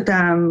looked at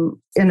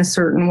them in a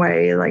certain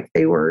way, like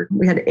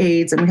we had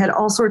AIDS and we had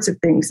all sorts of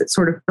things that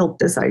sort of built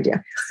this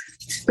idea.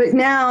 But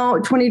now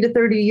 20 to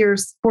 30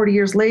 years, 40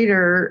 years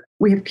later,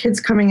 we have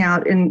kids coming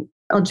out in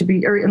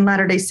LGBT or in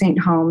Latter-day Saint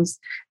homes,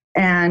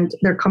 and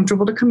they're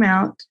comfortable to come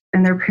out,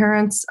 and their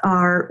parents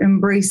are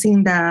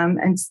embracing them,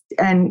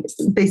 and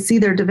they see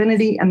their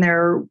divinity, and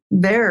they're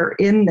there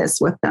in this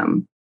with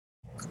them.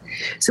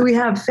 So we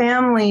have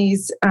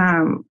families.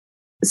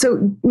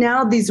 So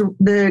now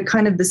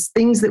the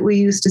things that we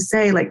used to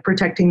say, like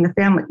protecting the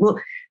family, well,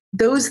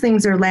 those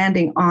things are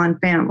landing on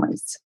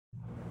families,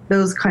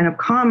 those kind of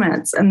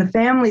comments, and the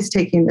family's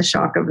taking the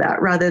shock of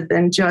that rather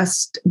than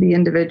just the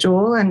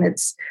individual. And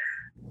it's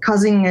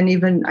causing an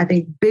even, I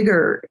think,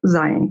 bigger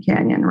Zion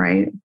Canyon,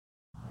 right?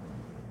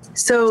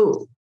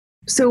 So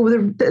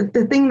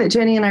the thing that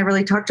Jenny and I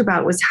really talked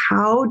about was,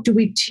 how do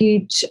we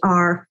teach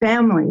our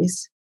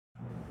families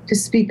to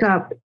speak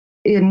up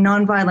in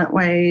nonviolent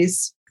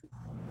ways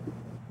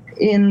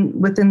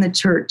within the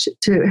church,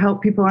 to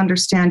help people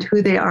understand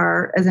who they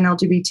are as an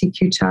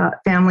LGBTQ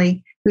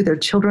family, who their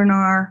children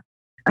are,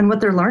 and what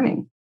they're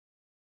learning.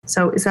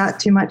 So is that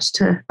too much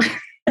to...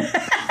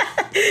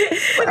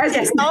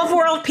 Solve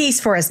world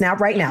peace for us now,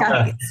 right now.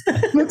 Yeah.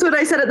 That's what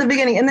I said at the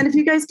beginning. And then if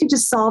you guys could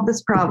just solve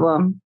this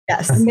problem.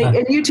 Yes.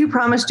 And you two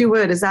promised you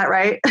would. Is that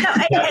right?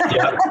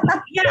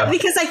 Yeah,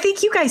 because I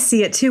think you guys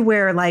see it too,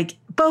 where like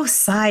both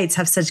sides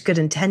have such good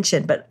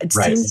intention, but it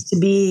seems to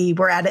be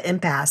we're at an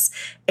impasse,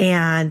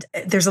 and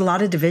there's a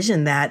lot of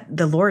division that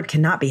the Lord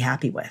cannot be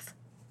happy with.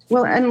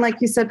 Well, and like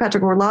you said,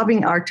 Patrick, we're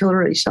lobbing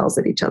artillery shells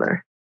at each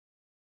other.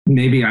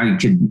 Maybe I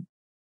could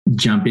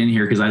jump in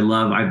here because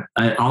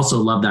I also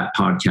love that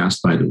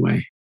podcast, by the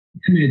way.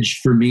 Image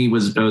for me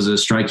was a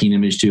striking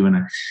image too.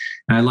 And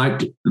I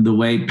liked the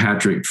way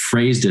Patrick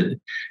phrased it,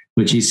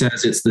 which he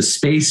says it's the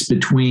space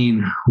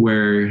between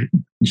where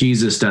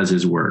Jesus does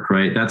his work,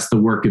 right? That's the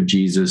work of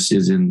Jesus,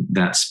 is in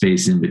that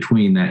space in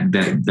between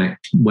that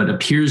what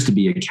appears to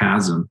be a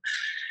chasm.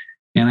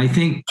 And I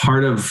think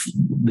part of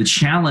the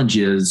challenge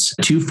is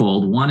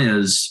twofold. One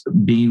is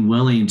being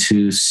willing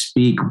to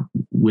speak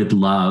with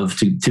love,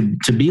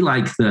 to be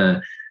like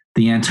the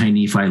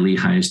anti-Nephi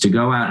Lehis, to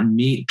go out and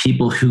meet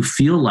people who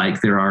feel like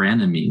they're our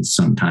enemies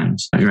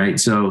sometimes, right?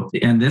 So,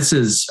 and this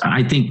is,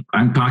 I think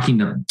I'm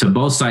talking to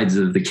both sides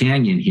of the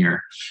canyon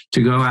here,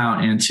 to go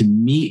out and to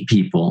meet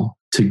people,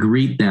 to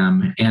greet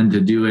them, and to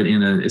do it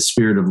in a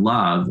spirit of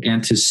love,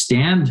 and to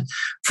stand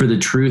for the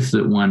truth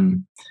that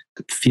one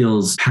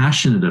feels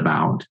passionate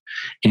about,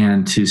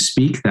 and to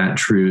speak that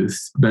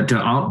truth, but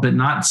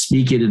not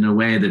speak it in a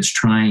way that's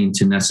trying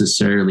to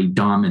necessarily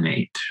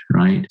dominate,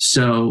 right?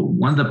 So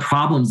one of the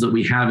problems that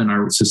we have in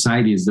our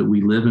society is that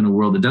we live in a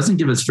world that doesn't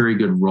give us very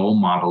good role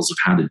models of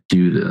how to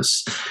do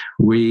this.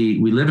 We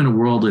live in a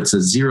world that's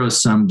a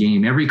zero-sum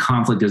game. Every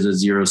conflict is a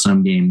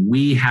zero-sum game.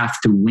 We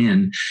have to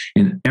win,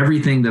 and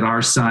everything that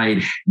our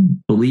side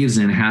believes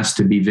in has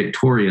to be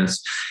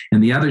victorious,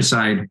 and the other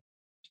side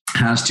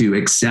has to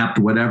accept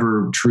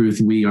whatever truth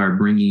we are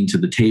bringing to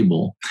the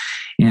table.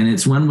 And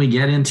it's when we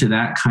get into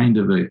that kind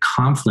of a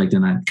conflict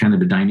and that kind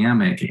of a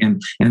dynamic, and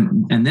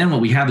then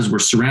what we have is we're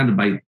surrounded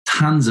by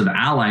tons of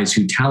allies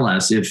who tell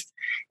us if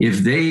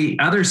the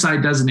other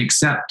side doesn't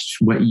accept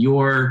what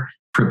you're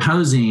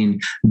proposing,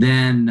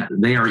 then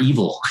they are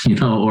evil,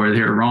 or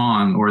they're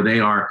wrong, or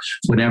they are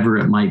whatever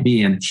it might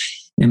be.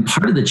 And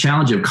part of the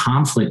challenge of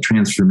conflict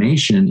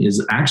transformation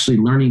is actually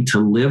learning to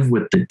live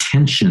with the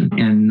tension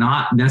and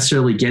not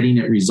necessarily getting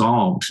it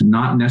resolved,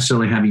 not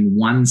necessarily having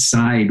one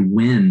side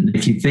win.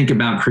 If you think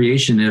about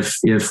creation,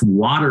 if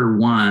water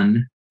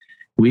won,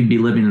 we'd be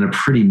living in a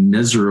pretty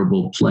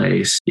miserable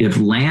place. If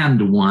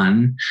land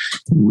won,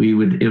 it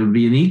would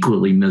be an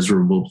equally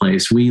miserable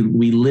place. We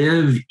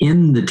live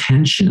in the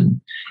tension,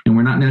 and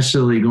we're not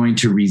necessarily going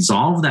to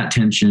resolve that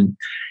tension.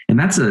 And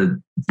that's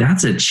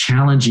a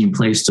challenging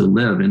place to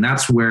live. And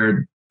that's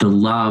where the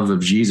love of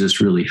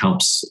Jesus really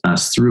helps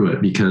us through it,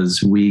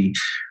 because we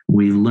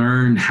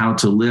learn how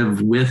to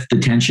live with the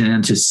tension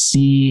and to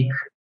see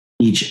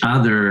each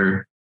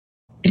other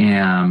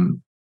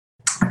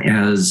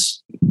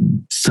as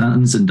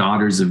sons and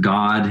daughters of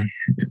God,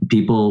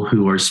 people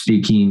who are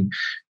speaking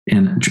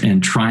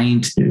and trying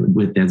to,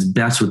 with as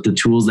best with the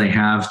tools they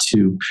have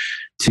to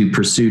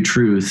pursue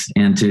truth,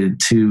 and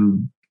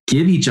to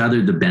give each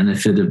other the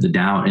benefit of the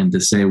doubt, and to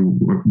say,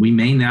 we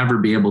may never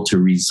be able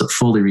to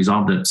fully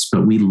resolve this,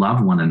 but we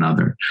love one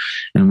another,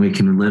 and we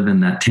can live in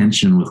that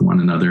tension with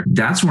one another.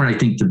 That's where I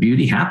think the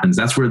beauty happens.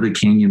 That's where the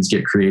canyons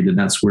get created.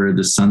 That's where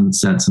the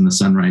sunsets and the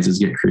sunrises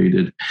get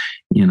created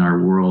in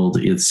our world.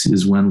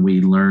 Is when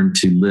we learn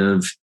to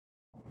live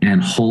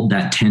and hold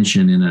that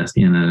tension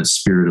in a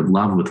spirit of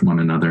love with one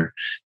another.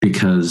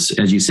 Because,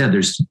 as you said,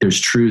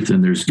 there's truth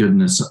and there's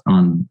goodness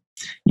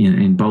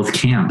in both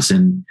camps,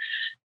 and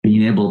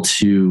being able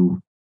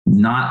to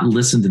not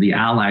listen to the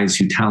allies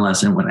who tell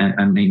us,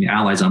 and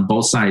allies on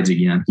both sides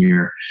again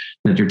here,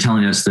 that they're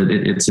telling us that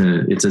it's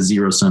a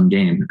zero-sum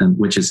game, and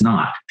which is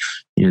not.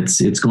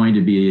 It's going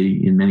to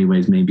be, in many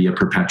ways, maybe a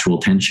perpetual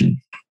tension.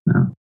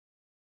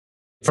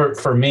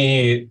 For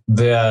me,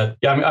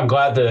 I'm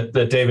glad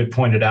that David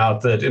pointed out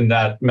that in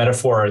that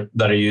metaphor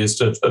that I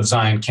used of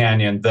Zion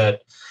Canyon,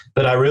 that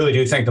I really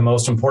do think the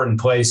most important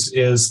place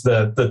is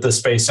the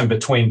space in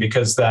between,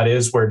 because that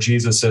is where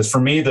Jesus is. For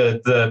me,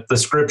 the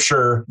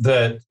scripture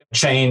that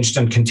changed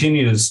and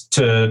continues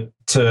to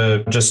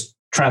just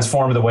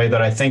transform the way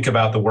that I think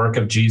about the work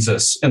of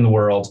Jesus in the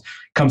world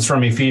comes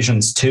from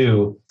Ephesians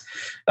 2,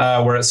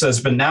 where it says,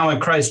 "But now in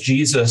Christ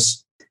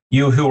Jesus,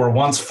 you who were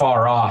once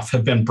far off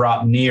have been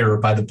brought near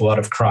by the blood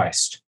of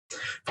Christ.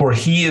 For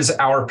he is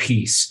our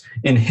peace.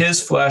 In his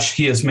flesh,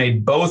 he has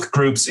made both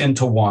groups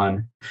into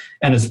one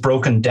and has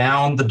broken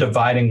down the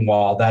dividing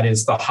wall, that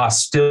is the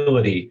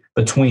hostility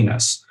between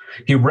us.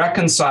 He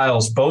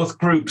reconciles both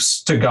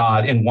groups to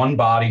God in one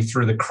body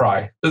through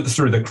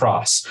the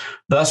cross,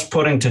 thus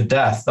putting to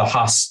death the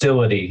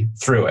hostility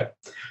through it.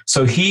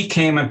 So he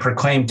came and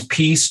proclaimed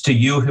peace to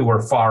you who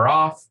were far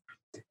off,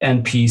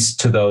 and peace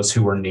to those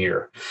who were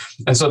near."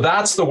 And so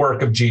that's the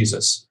work of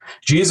Jesus.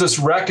 Jesus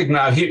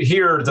recognized,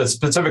 here the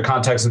specific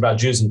context is about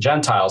Jews and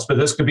Gentiles, but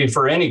this could be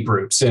for any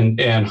groups in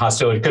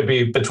hostility. It could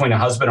be between a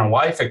husband and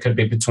wife. It could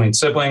be between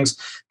siblings.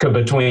 It could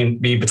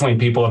be between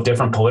people of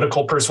different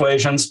political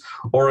persuasions,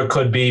 or it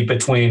could be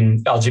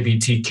between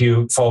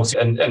LGBTQ folks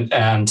and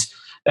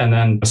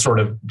then sort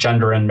of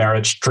gender and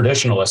marriage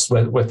traditionalists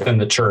within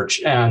the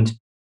church. And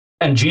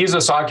And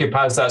Jesus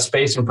occupies that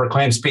space and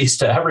proclaims peace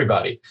to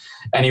everybody.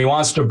 And he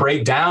wants to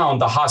break down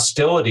the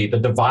hostility, the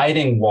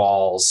dividing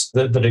walls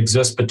that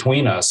exist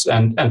between us,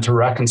 and to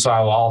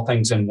reconcile all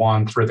things in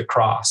one through the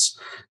cross.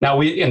 Now,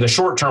 in the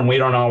short term, we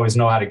don't always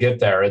know how to get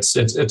there.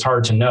 It's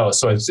hard to know.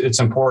 So it's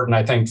important,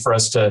 I think, for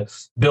us to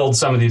build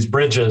some of these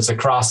bridges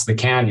across the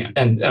canyon.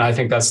 And I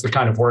think that's the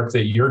kind of work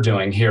that you're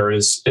doing here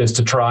is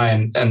to try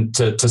and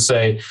to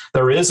say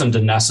there isn't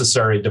a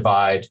necessary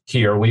divide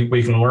here.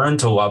 We can learn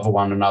to love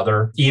one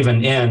another,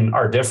 even in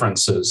our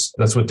differences.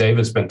 That's what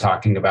David's been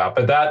talking about.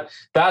 But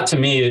that to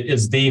me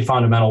is the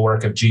fundamental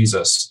work of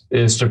Jesus,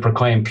 is to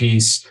proclaim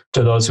peace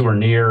to those who are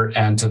near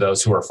and to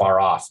those who are far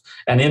off.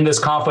 And in this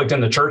conflict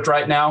in the church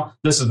right now,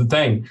 this is the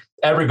thing.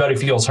 Everybody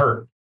feels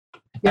hurt.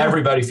 Yeah.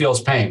 Everybody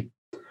feels pain.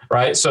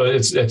 Right. So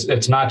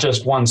it's not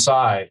just one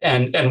side.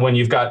 And when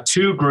you've got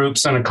two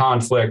groups in a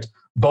conflict,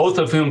 both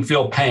of whom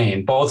feel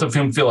pain, both of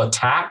whom feel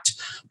attacked,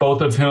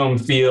 both of whom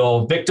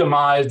feel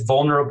victimized,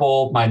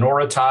 vulnerable,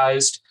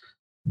 minoritized,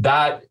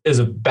 that is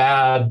a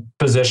bad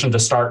position to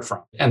start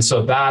from. And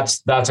so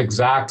that's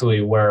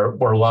exactly where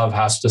love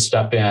has to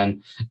step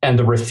in. And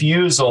the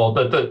refusal,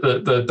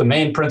 the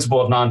main principle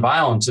of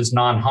nonviolence is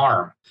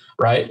non-harm,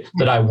 right?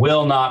 That I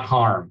will not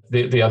harm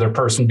the other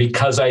person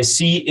because I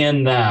see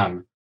in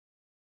them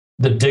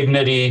the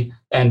dignity,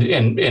 and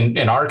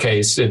in our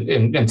case,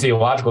 in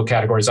theological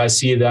categories, I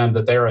see them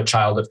that they're a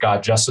child of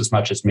God just as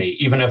much as me.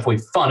 Even if we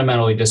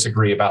fundamentally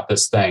disagree about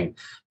this thing,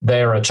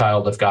 they are a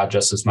child of God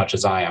just as much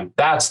as I am.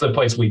 That's the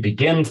place we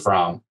begin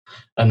from,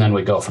 and then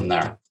we go from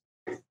there.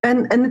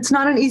 And it's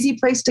not an easy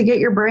place to get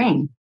your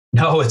brain.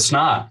 No, it's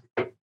not.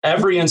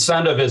 Every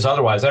incentive is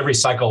otherwise. Every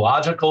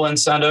psychological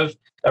incentive,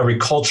 every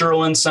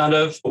cultural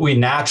incentive. We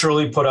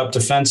naturally put up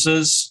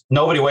defenses.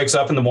 Nobody wakes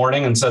up in the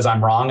morning and says,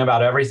 I'm wrong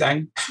about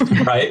everything,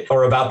 right?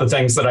 Or about the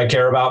things that I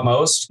care about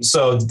most.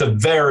 So the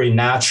very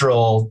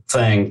natural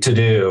thing to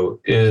do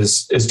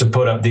is to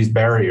put up these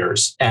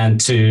barriers and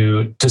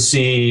to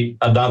see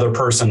another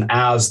person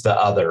as the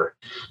other.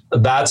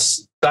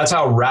 That's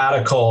how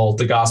radical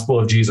the gospel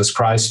of Jesus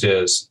Christ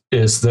is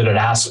that it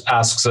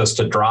asks us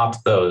to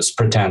drop those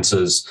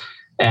pretenses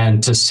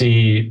and to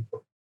see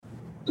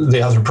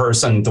the other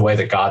person the way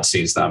that God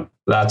sees them.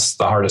 That's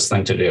the hardest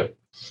thing to do.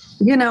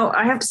 You know,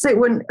 I have to say,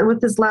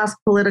 with this last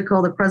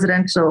the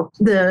presidential,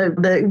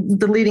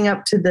 the leading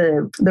up to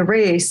the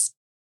race,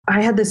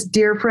 I had this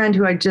dear friend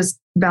who I just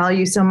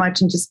value so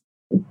much and just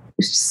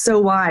so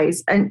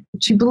wise. And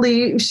she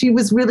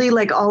was really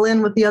like all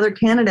in with the other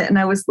candidate. And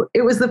it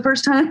was the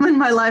first time in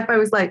my life I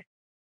was like,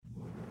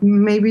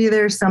 maybe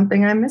there's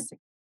something I'm missing,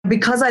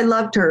 because I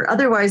loved her.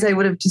 Otherwise I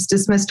would have just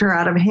dismissed her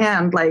out of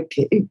hand, like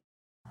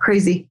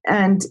crazy.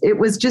 And it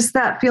was just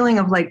that feeling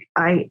of like,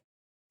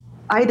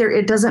 either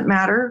it doesn't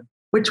matter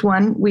which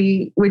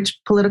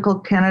political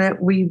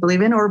candidate we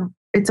believe in, or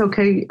it's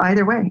okay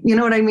either way. You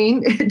know what I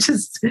mean? It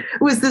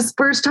was this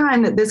first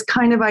time that this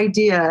kind of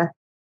idea,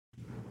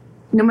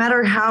 no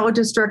matter how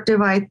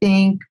destructive I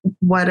think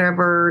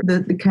whatever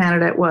the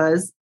candidate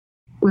was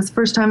the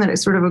first time that it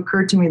sort of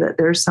occurred to me that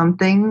there's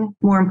something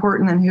more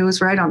important than who was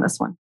right on this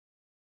one.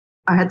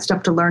 I had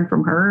stuff to learn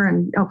from her,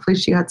 and hopefully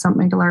she had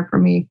something to learn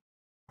from me.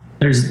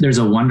 There's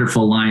a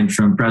wonderful line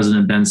from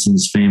President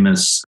Benson's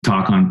famous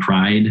talk on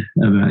pride.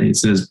 It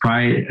says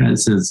pride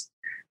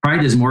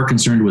is more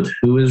concerned with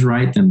who is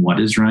right than what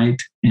is right,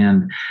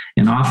 and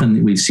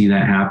often we see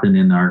that happen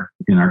in our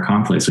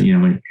conflicts. So, you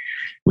know,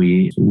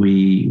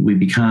 we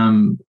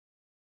become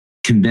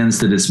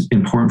convinced that it's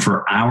important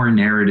for our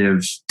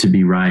narrative to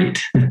be right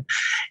and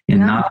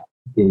not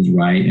is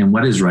right, and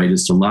what is right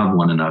is to love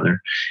one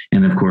another.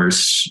 And of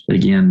course,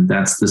 again,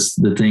 that's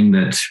the thing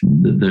that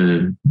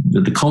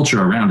the culture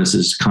around us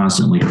is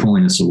constantly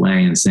pulling us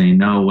away and saying,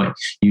 no, what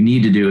you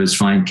need to do is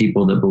find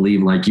people that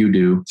believe like you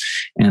do,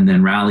 and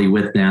then rally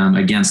with them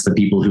against the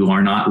people who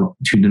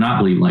do not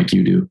believe like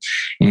you do.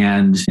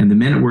 And the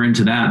minute we're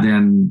into that,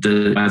 then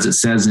as it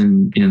says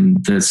in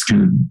this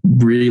kind of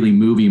really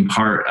moving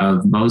part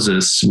of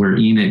Moses, where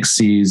Enoch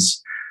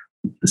sees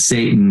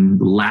Satan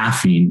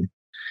laughing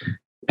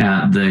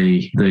at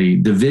the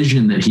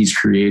division that he's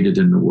created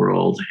in the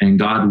world, and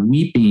God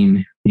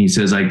weeping, he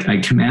says, I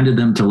commanded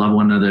them to love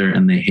one another,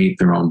 and they hate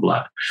their own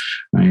blood,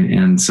 right?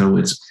 And so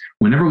it's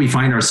whenever we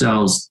find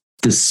ourselves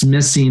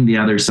dismissing the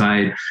other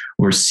side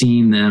or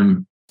seeing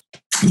them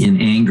in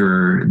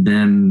anger,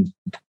 then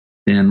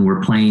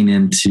we're playing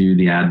into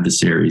the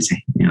adversary's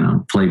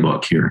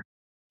playbook here.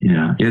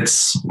 Yeah,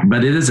 it's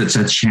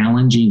a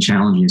challenging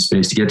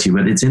space to get to,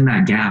 but it's in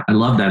that gap. I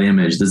love that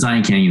image. The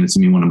Zion Canyon is to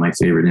me one of my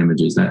favorite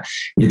images, that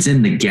it's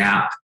in the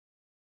gap,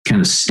 kind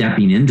of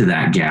stepping into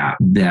that gap,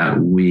 that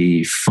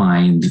we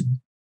find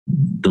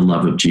the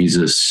love of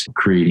Jesus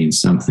creating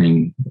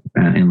something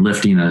and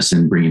lifting us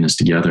and bringing us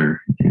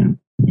together and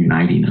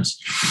uniting us.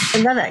 I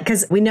love that,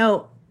 because we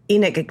know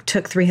Enoch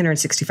took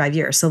 365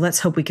 years. So let's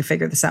hope we can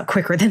figure this out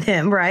quicker than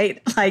him,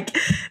 right? Like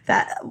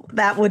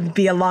that would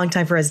be a long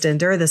time for us to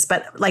endure this.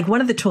 But like one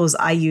of the tools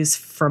I use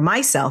for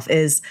myself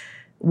is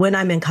when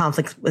I'm in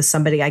conflict with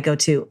somebody, I go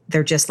to,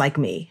 they're just like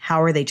me.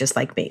 How are they just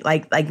like me?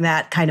 Like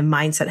that kind of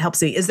mindset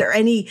helps me. Is there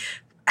any,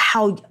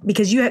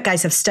 because you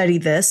guys have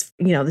studied this,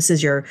 this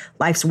is your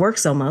life's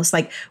works almost,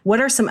 like what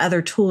are some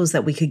other tools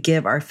that we could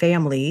give our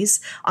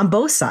families on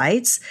both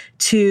sides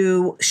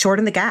to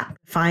shorten the gap,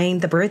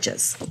 find the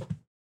bridges?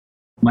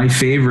 My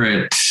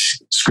favorite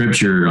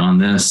scripture on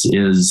this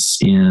it's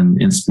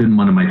been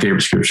one of my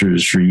favorite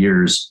scriptures for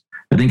years.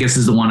 I think this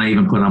is the one I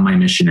even put on my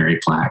missionary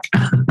plaque.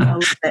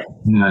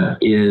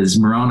 Is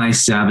Moroni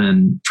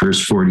 7,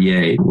 verse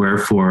 48.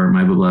 Wherefore,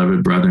 my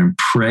beloved brethren,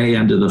 pray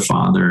unto the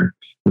Father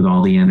with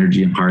all the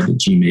energy and heart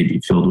that ye may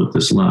be filled with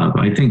this love.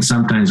 I think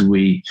sometimes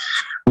we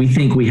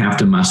think we have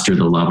to muster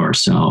the love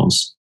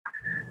ourselves.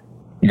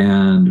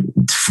 And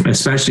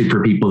especially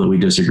for people that we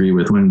disagree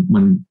with,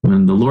 when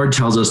the Lord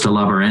tells us to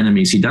love our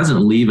enemies, he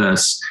doesn't leave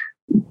us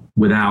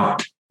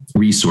without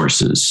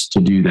resources to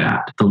do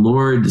that. The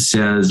Lord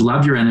says,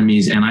 love your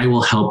enemies and I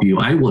will help you.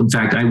 I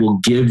will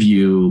give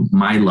you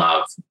my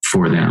love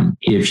for them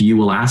if you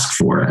will ask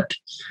for it.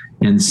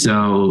 And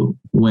so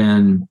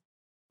when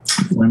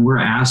we're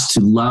asked to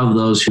love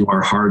those who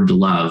are hard to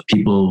love,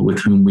 people with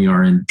whom we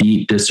are in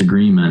deep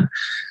disagreement,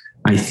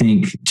 I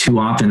think too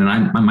often, and I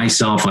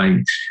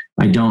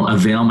don't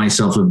avail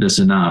myself of this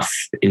enough,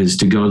 is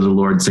to go to the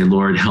Lord and say,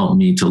 Lord, help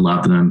me to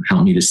love them.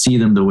 Help me to see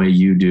them the way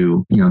you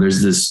do.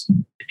 There's this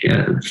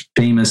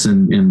famous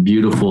and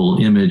beautiful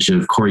image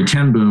of Corrie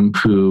ten Boom,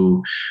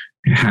 who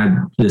had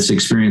this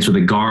experience with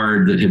a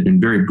guard that had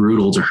been very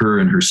brutal to her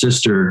and her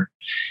sister,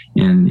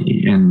 and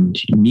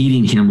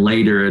meeting him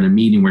later at a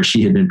meeting where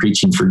she had been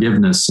preaching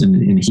forgiveness,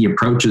 and he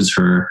approaches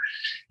her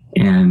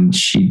and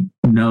she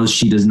knows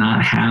she does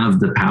not have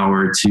the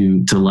power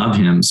to love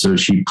him. So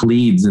she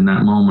pleads in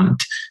that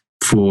moment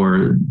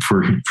for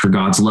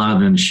God's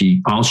love. And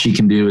all she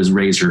can do is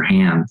raise her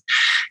hand.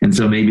 And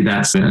so maybe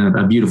that's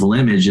a beautiful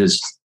image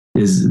is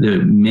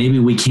that maybe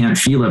we can't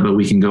feel it, but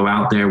we can go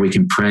out there, we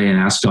can pray and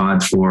ask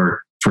God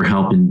for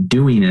help in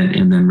doing it,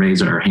 and then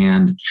raise our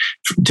hand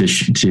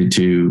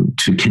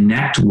to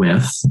connect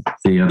with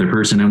the other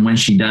person. And when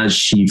she does,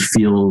 she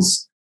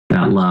feels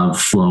that love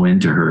flow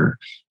into her,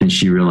 and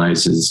she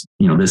realizes,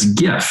 this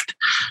gift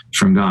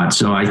from God.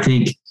 So I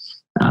think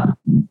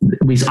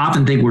we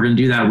often think we're going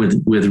to do that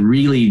with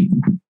really,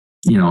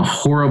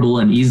 horrible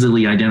and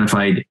easily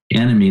identified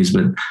enemies,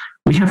 but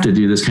we have to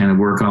do this kind of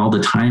work all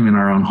the time in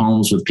our own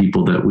homes with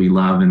people that we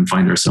love and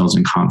find ourselves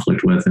in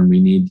conflict with. And we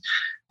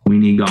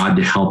need God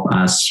to help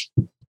us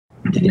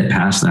to get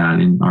past that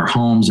in our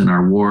homes, in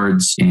our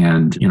wards,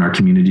 and in our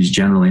communities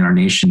generally, in our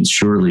nations.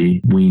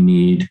 Surely we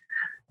need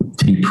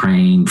to be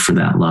praying for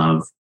that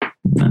love.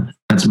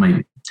 That's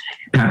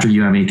Patrick,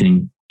 you have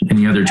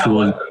any other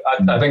tools?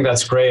 I think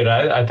that's great.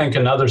 I think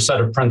another set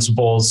of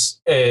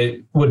principles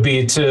would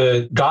be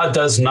God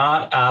does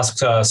not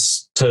ask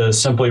us to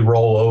simply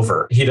roll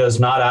over. He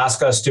does not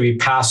ask us to be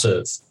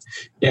passive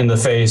in the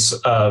face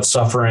of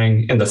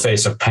suffering, in the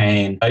face of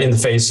pain, in the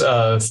face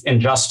of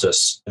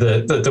injustice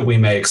that we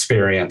may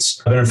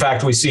experience. But in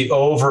fact, we see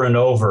over and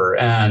over.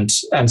 And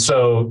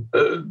so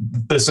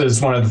this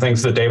is one of the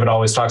things that David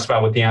always talks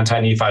about with the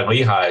anti-Nephi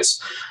Lehis,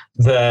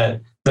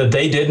 that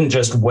they didn't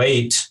just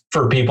wait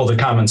for people to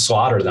come and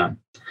slaughter them.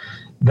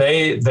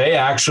 They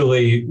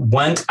actually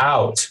went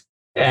out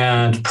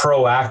and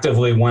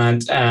proactively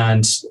went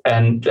and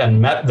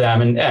met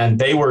them, and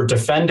they were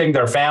defending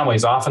their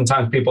families.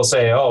 Oftentimes people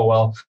say,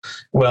 oh,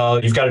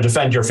 well, you've got to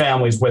defend your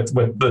families with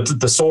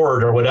the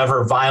sword or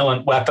whatever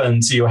violent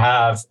weapons you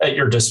have at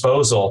your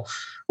disposal.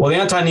 Well, the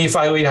anti-Nephi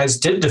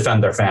Lehis did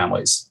defend their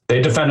families.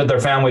 They defended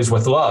their families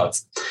with love,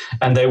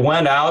 and they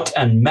went out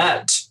and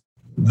met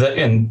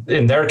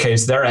in their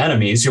case, their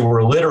enemies who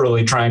were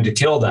literally trying to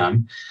kill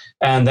them.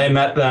 And they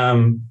met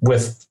them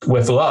with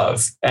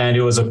love. And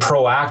it was a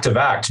proactive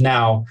act.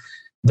 Now,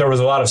 there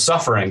was a lot of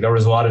suffering. There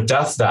was a lot of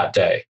death that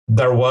day.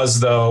 There was,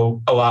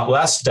 though, a lot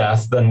less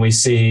death than we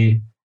see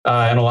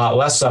and a lot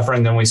less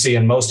suffering than we see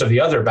in most of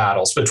the other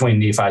battles between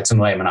Nephites and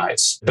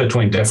Lamanites,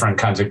 between different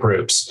kinds of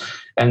groups.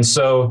 And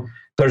so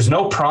there's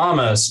no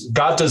promise.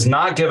 God does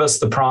not give us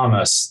the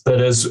promise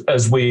that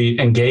as we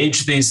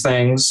engage these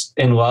things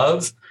in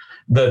love,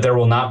 that there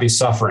will not be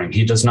suffering.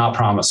 He does not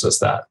promise us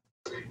that.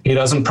 He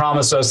doesn't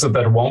promise us that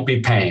there won't be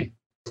pain.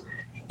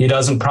 He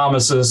doesn't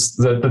promise us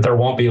that there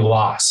won't be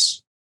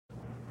loss.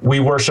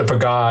 We worship a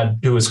God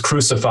who is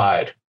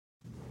crucified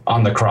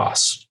on the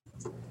cross.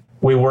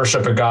 We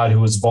worship a God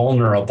who is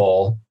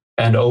vulnerable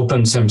and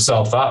opens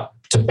himself up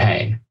to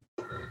pain.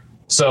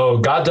 So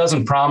God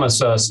doesn't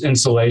promise us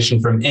insulation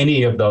from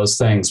any of those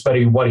things, but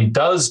what he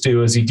does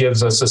do is he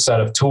gives us a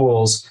set of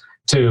tools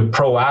to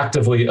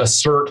proactively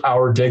assert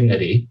our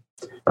dignity,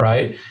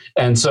 right?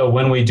 And so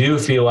when we do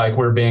feel like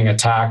we're being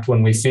attacked,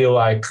 when we feel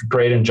like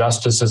great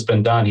injustice has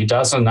been done, he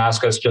doesn't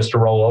ask us just to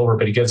roll over,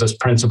 but he gives us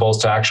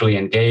principles to actually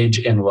engage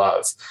in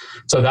love.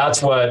 So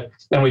that's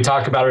and we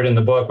talk about it in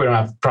the book. We don't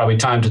have probably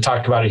time to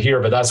talk about it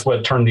here, but that's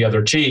what turn the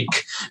other cheek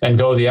and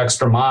go the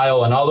extra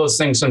mile and all those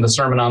things in the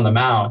Sermon on the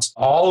Mount.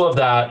 All of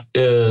that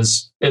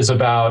is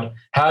about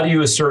how do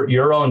you assert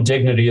your own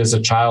dignity as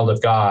a child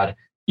of God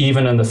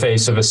even in the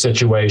face of a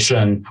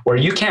situation where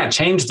you can't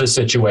change the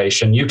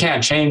situation. You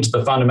can't change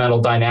the fundamental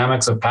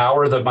dynamics of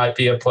power that might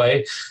be at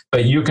play,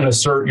 but you can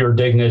assert your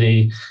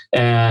dignity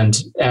and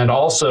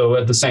also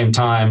at the same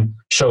time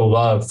show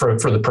love for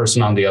the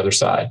person on the other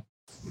side.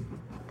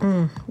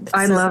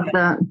 I love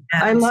that.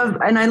 I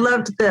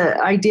loved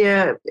the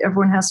idea.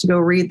 Everyone has to go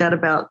read that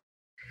about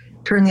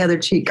turn the other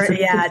cheek.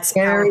 Yeah, it's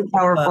very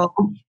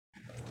powerful.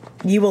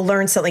 You will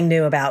learn something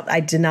new about.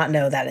 I did not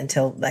know that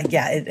until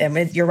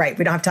you're right.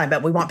 We don't have time,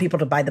 but we want people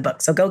to buy the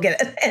book. So go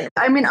get it.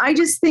 I mean, I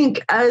just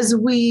think as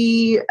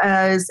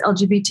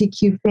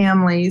LGBTQ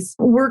families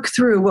work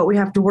through what we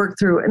have to work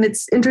through. And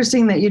it's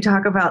interesting that you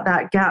talk about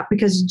that gap,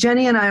 because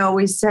Jenny and I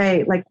always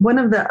say, like, one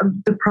of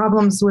the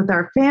problems with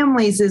our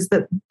families is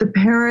that the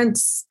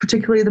parents,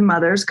 particularly the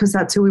mothers, because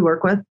that's who we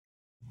work with,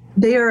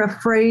 they are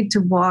afraid to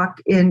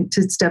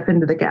step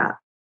into the gap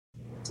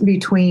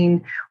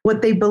between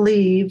what they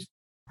believe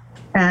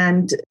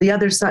and the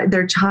other side,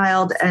 their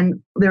child,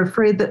 and they're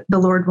afraid that the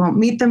Lord won't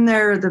meet them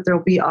there, that they'll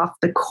be off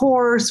the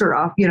course or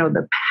off,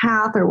 the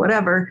path or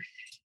whatever.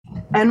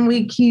 And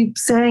we keep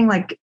saying,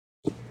 like,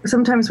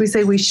 sometimes we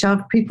say we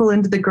shove people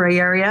into the gray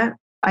area.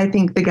 I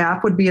think the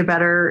gap would be a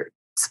better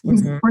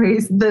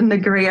phrase than the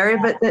gray area,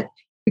 but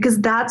because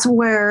that's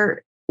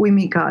where we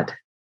meet God.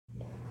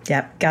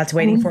 Yep. God's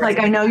waiting for us. Like,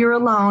 I know you're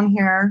alone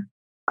here.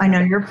 I know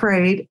you're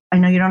afraid. I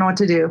know you don't know what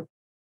to do.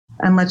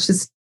 And let's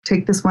just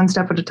take this one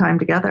step at a time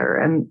together.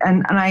 And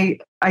I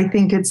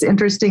think it's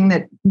interesting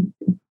that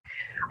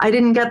I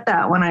didn't get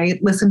that when I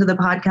listened to the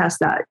podcast,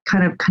 that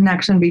kind of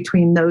connection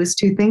between those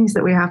two things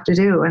that we have to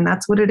do. And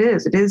that's what it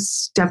is. It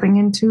is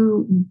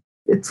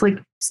it's like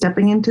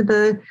stepping into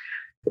the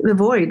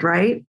void,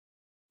 right?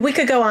 We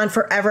could go on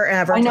forever and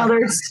ever. I know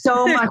there's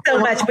so much. So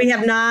much. If you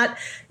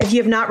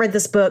have not read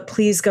this book,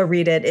 please go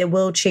read it. It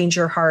will change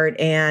your heart.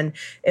 And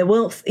I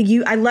love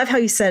how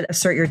you said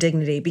assert your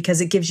dignity,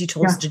 because it gives you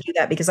tools to do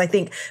that. Because I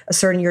think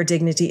asserting your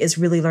dignity is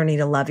really learning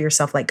to love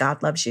yourself like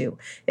God loves you.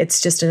 It's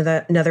just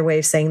another way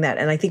of saying that.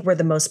 And I think we're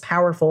the most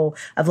powerful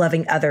of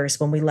loving others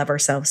when we love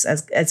ourselves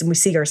as we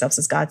see ourselves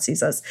as God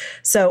sees us.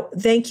 So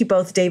thank you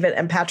both, David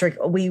and Patrick.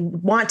 We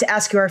want to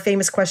ask you our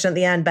famous question at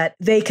the end, but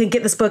they can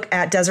get this book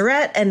at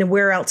Deseret, and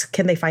where else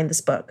can they find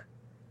this book?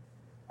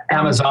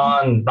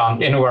 Amazon,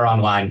 anywhere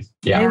online.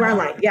 Yeah. Anywhere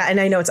online. Yeah. And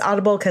I know it's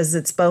Audible because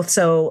it's both.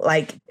 So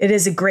it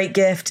is a great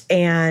gift,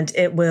 and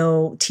it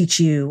will teach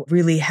you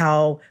really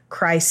how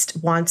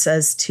Christ wants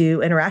us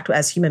to interact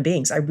as human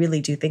beings. I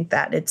really do think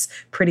that it's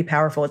pretty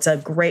powerful. It's a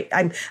great,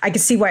 I can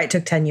see why it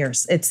took 10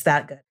 years. It's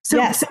that good.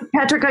 So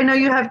Patrick, I know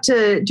you have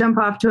to jump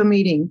off to a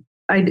meeting.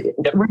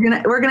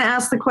 We're gonna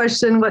ask the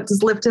question, what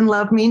does lift and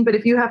love mean? But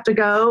if you have to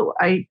go,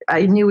 I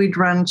knew we'd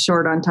run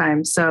short on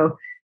time. So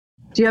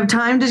do you have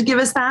time to give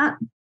us that?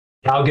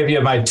 I'll give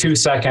you my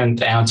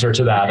 2-second answer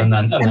to that, and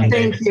then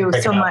thank you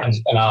so much.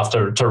 And I'll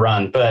have to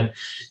run. But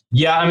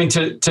yeah, I mean,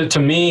 to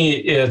me,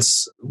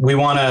 it's we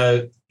want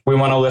to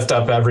lift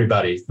up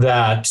everybody.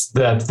 That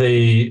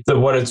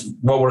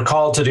what we're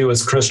called to do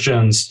as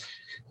Christians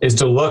is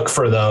to look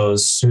for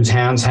those whose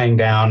hands hang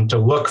down, to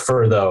look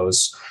for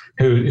those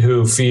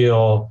who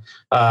feel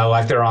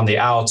like they're on the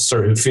outs,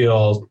 or who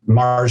feel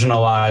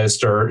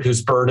marginalized, or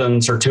whose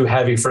burdens are too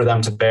heavy for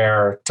them to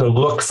bear, to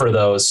look for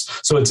those.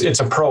 So it's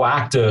a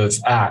proactive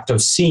act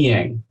of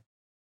seeing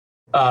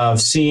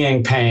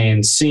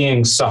pain,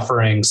 seeing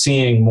suffering,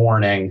 seeing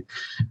mourning,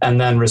 and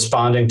then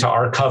responding to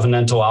our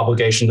covenantal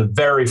obligation, the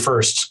very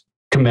first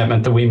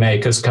commitment that we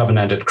make as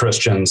covenanted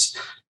Christians,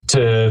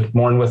 to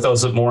mourn with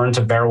those that mourn,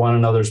 to bear one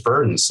another's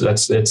burdens.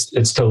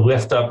 It's to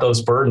lift up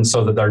those burdens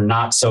so that they're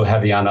not so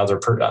heavy on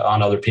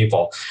other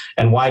people.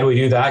 And why do we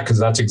do that? Because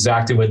that's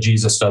exactly what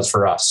Jesus does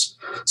for us.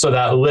 So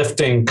that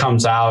lifting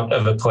comes out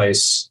of a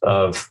place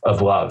of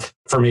love.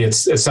 For me,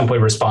 it's simply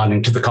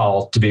responding to the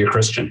call to be a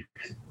Christian.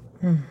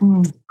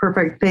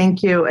 Perfect.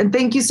 Thank you. And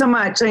thank you so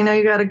much. I know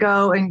you got to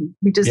go, and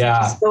we just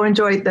so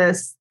enjoyed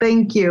this.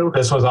 Thank you.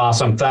 This was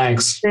awesome.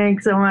 Thanks.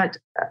 Thanks so much.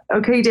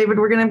 Okay, David,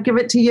 we're going to give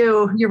it to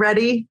you. You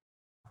ready?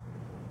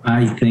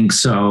 I think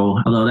so.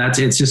 Although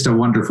it's just a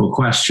wonderful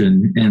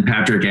question, and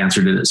Patrick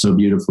answered it so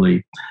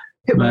beautifully.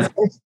 But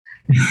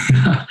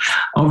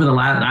over the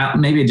last,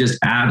 maybe just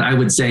add, I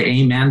would say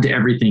amen to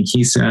everything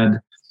he said,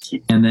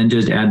 and then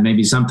just add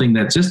maybe something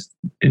that just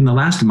in the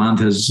last month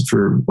has,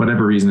 for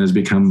whatever reason, has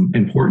become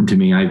important to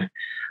me.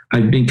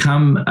 I've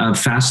become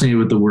fascinated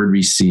with the word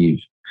receive.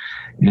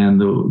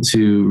 And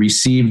to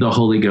receive the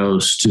Holy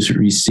Ghost, to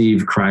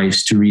receive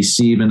Christ, to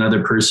receive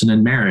another person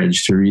in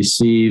marriage, to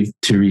receive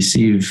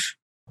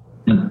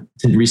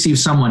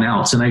someone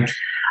else. And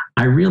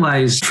I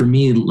realized, for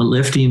me,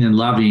 lifting and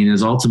loving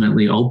is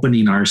ultimately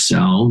opening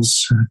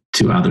ourselves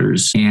to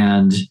others,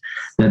 and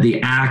that the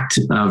act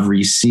of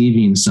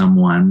receiving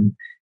someone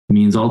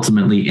means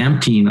ultimately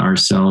emptying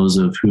ourselves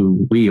of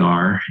who we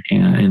are,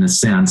 in a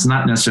sense,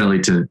 not necessarily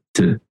to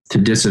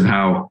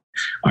disavow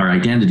our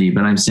identity,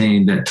 but I'm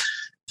saying that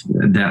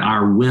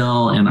our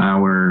will and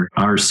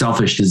our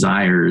selfish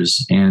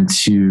desires, and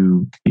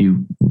to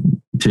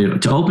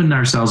open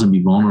ourselves and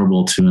be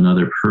vulnerable to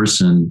another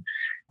person,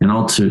 and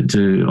all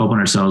to open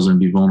ourselves and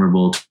be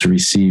vulnerable to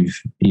receive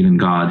even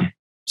God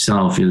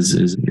Himself is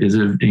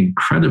an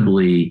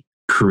incredibly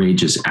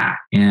courageous act,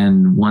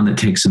 and one that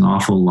takes an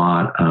awful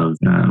lot of.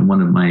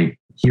 One of my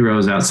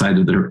heroes outside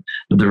of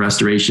the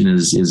Restoration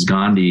is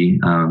Gandhi,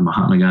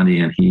 Mahatma Gandhi,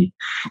 and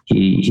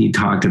he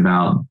talked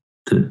about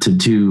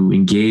to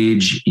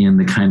engage in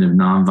the kind of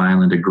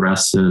nonviolent,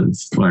 aggressive,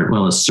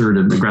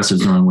 assertive, aggressive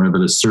is the wrong word,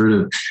 but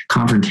assertive,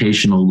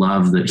 confrontational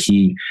love that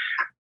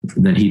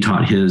he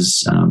taught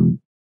his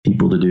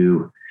people to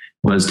do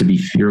was to be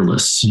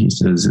fearless. He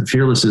says,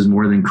 fearless is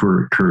more than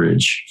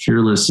courage.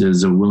 Fearless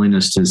is a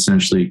willingness to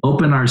essentially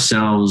open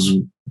ourselves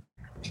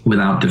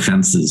without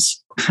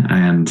defenses.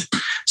 And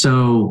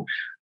so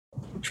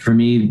for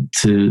me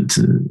to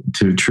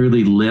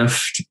truly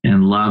lift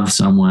and love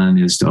someone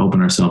is to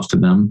open ourselves to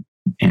them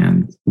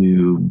and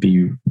to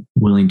be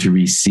willing to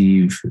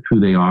receive who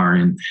they are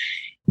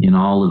in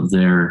all of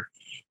their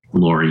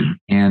glory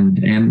and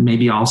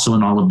maybe also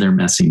in all of their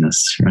messiness,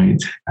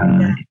 right?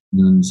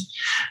 And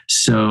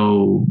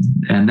so,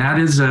 and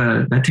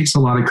that takes a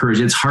lot of courage.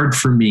 It's hard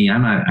for me.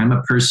 I'm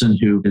a person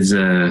who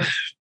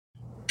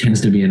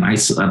tends to be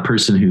a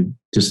person who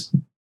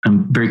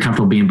I'm very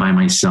comfortable being by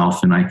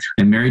myself, and I'm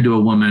married to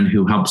a woman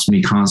who helps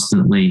me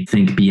constantly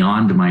think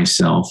beyond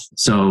myself.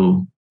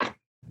 So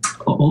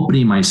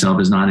opening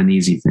myself is not an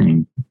easy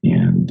thing,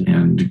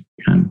 and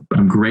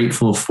I'm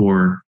grateful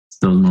for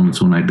those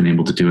moments when I've been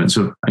able to do it.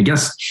 So I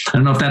guess I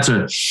don't know if that's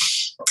a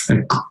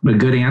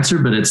good answer,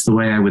 but it's the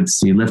way I would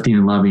see lifting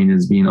and loving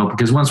is being open.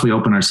 Because once we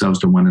open ourselves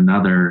to one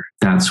another,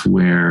 that's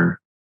where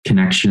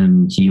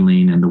connection,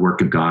 healing, and the work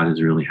of God is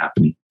really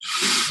happening.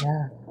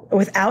 Yeah.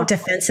 Without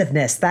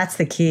defensiveness. That's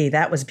the key.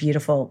 That was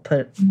beautiful.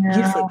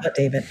 Beautifully put,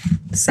 David.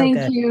 So thank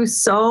good. you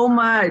so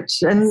much.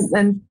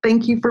 And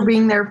thank you for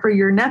being there for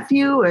your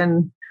nephew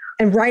and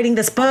writing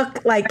this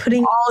book, like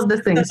putting all of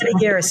the things. So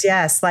many years.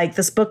 Yes. Like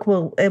this book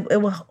will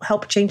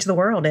help change the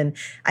world. And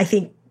I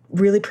think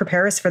really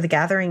prepare us for the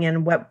gathering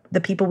and what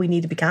the people we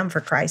need to become for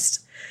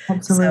Christ.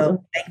 Absolutely.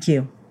 So thank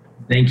you.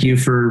 Thank you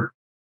for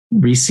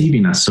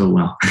receiving us so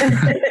well.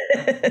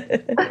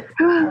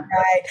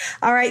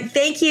 All right.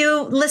 Thank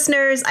you,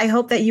 listeners. I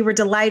hope that you were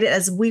delighted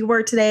as we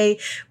were today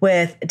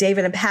with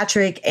David and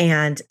Patrick.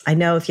 And I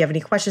know if you have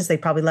any questions,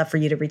 they'd probably love for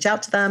you to reach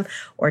out to them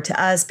or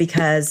to us,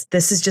 because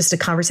this is just a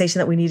conversation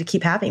that we need to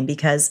keep having,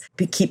 because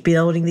we keep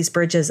building these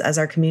bridges as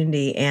our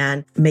community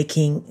and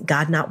making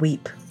God not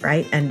weep,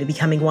 right? And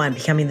becoming one,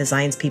 becoming the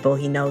Zion's people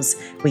He knows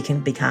we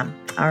can become.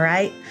 All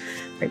right.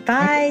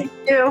 Bye.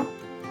 Thank you.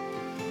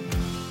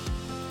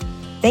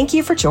 Thank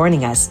you for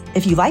joining us.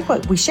 If you like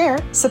what we share,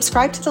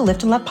 subscribe to the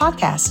Lift and Love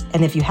podcast.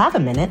 And if you have a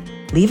minute,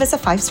 leave us a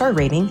 5-star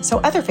rating so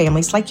other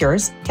families like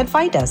yours can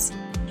find us.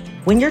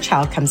 When your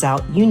child comes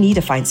out, you need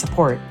to find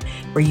support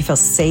where you feel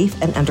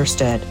safe and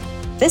understood.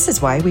 This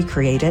is why we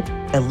created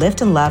the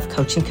Lift and Love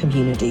coaching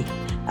community,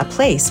 a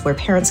place where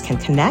parents can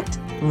connect,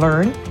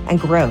 learn,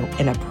 and grow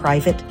in a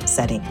private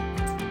setting.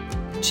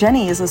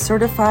 Jenny is a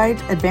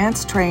certified,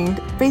 advanced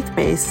trained,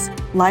 faith-based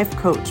life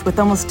coach with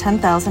almost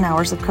 10,000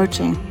 hours of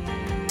coaching.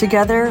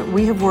 Together,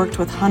 we have worked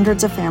with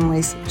hundreds of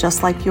families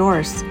just like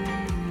yours.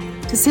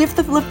 To see if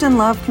the Lift and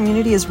Love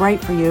community is right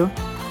for you,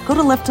 go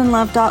to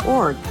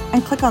liftandlove.org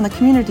and click on the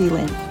community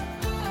link.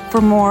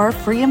 For more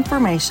free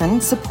information,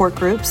 support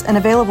groups, and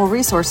available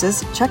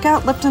resources, check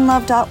out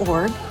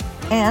liftandlove.org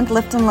and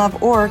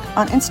liftandlove.org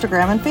on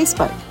Instagram and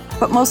Facebook.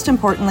 But most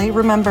importantly,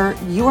 remember,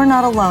 you are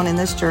not alone in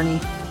this journey.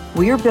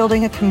 We are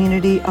building a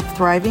community of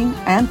thriving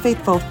and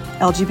faithful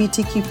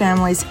LGBTQ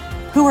families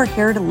who are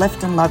here to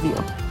lift and love you.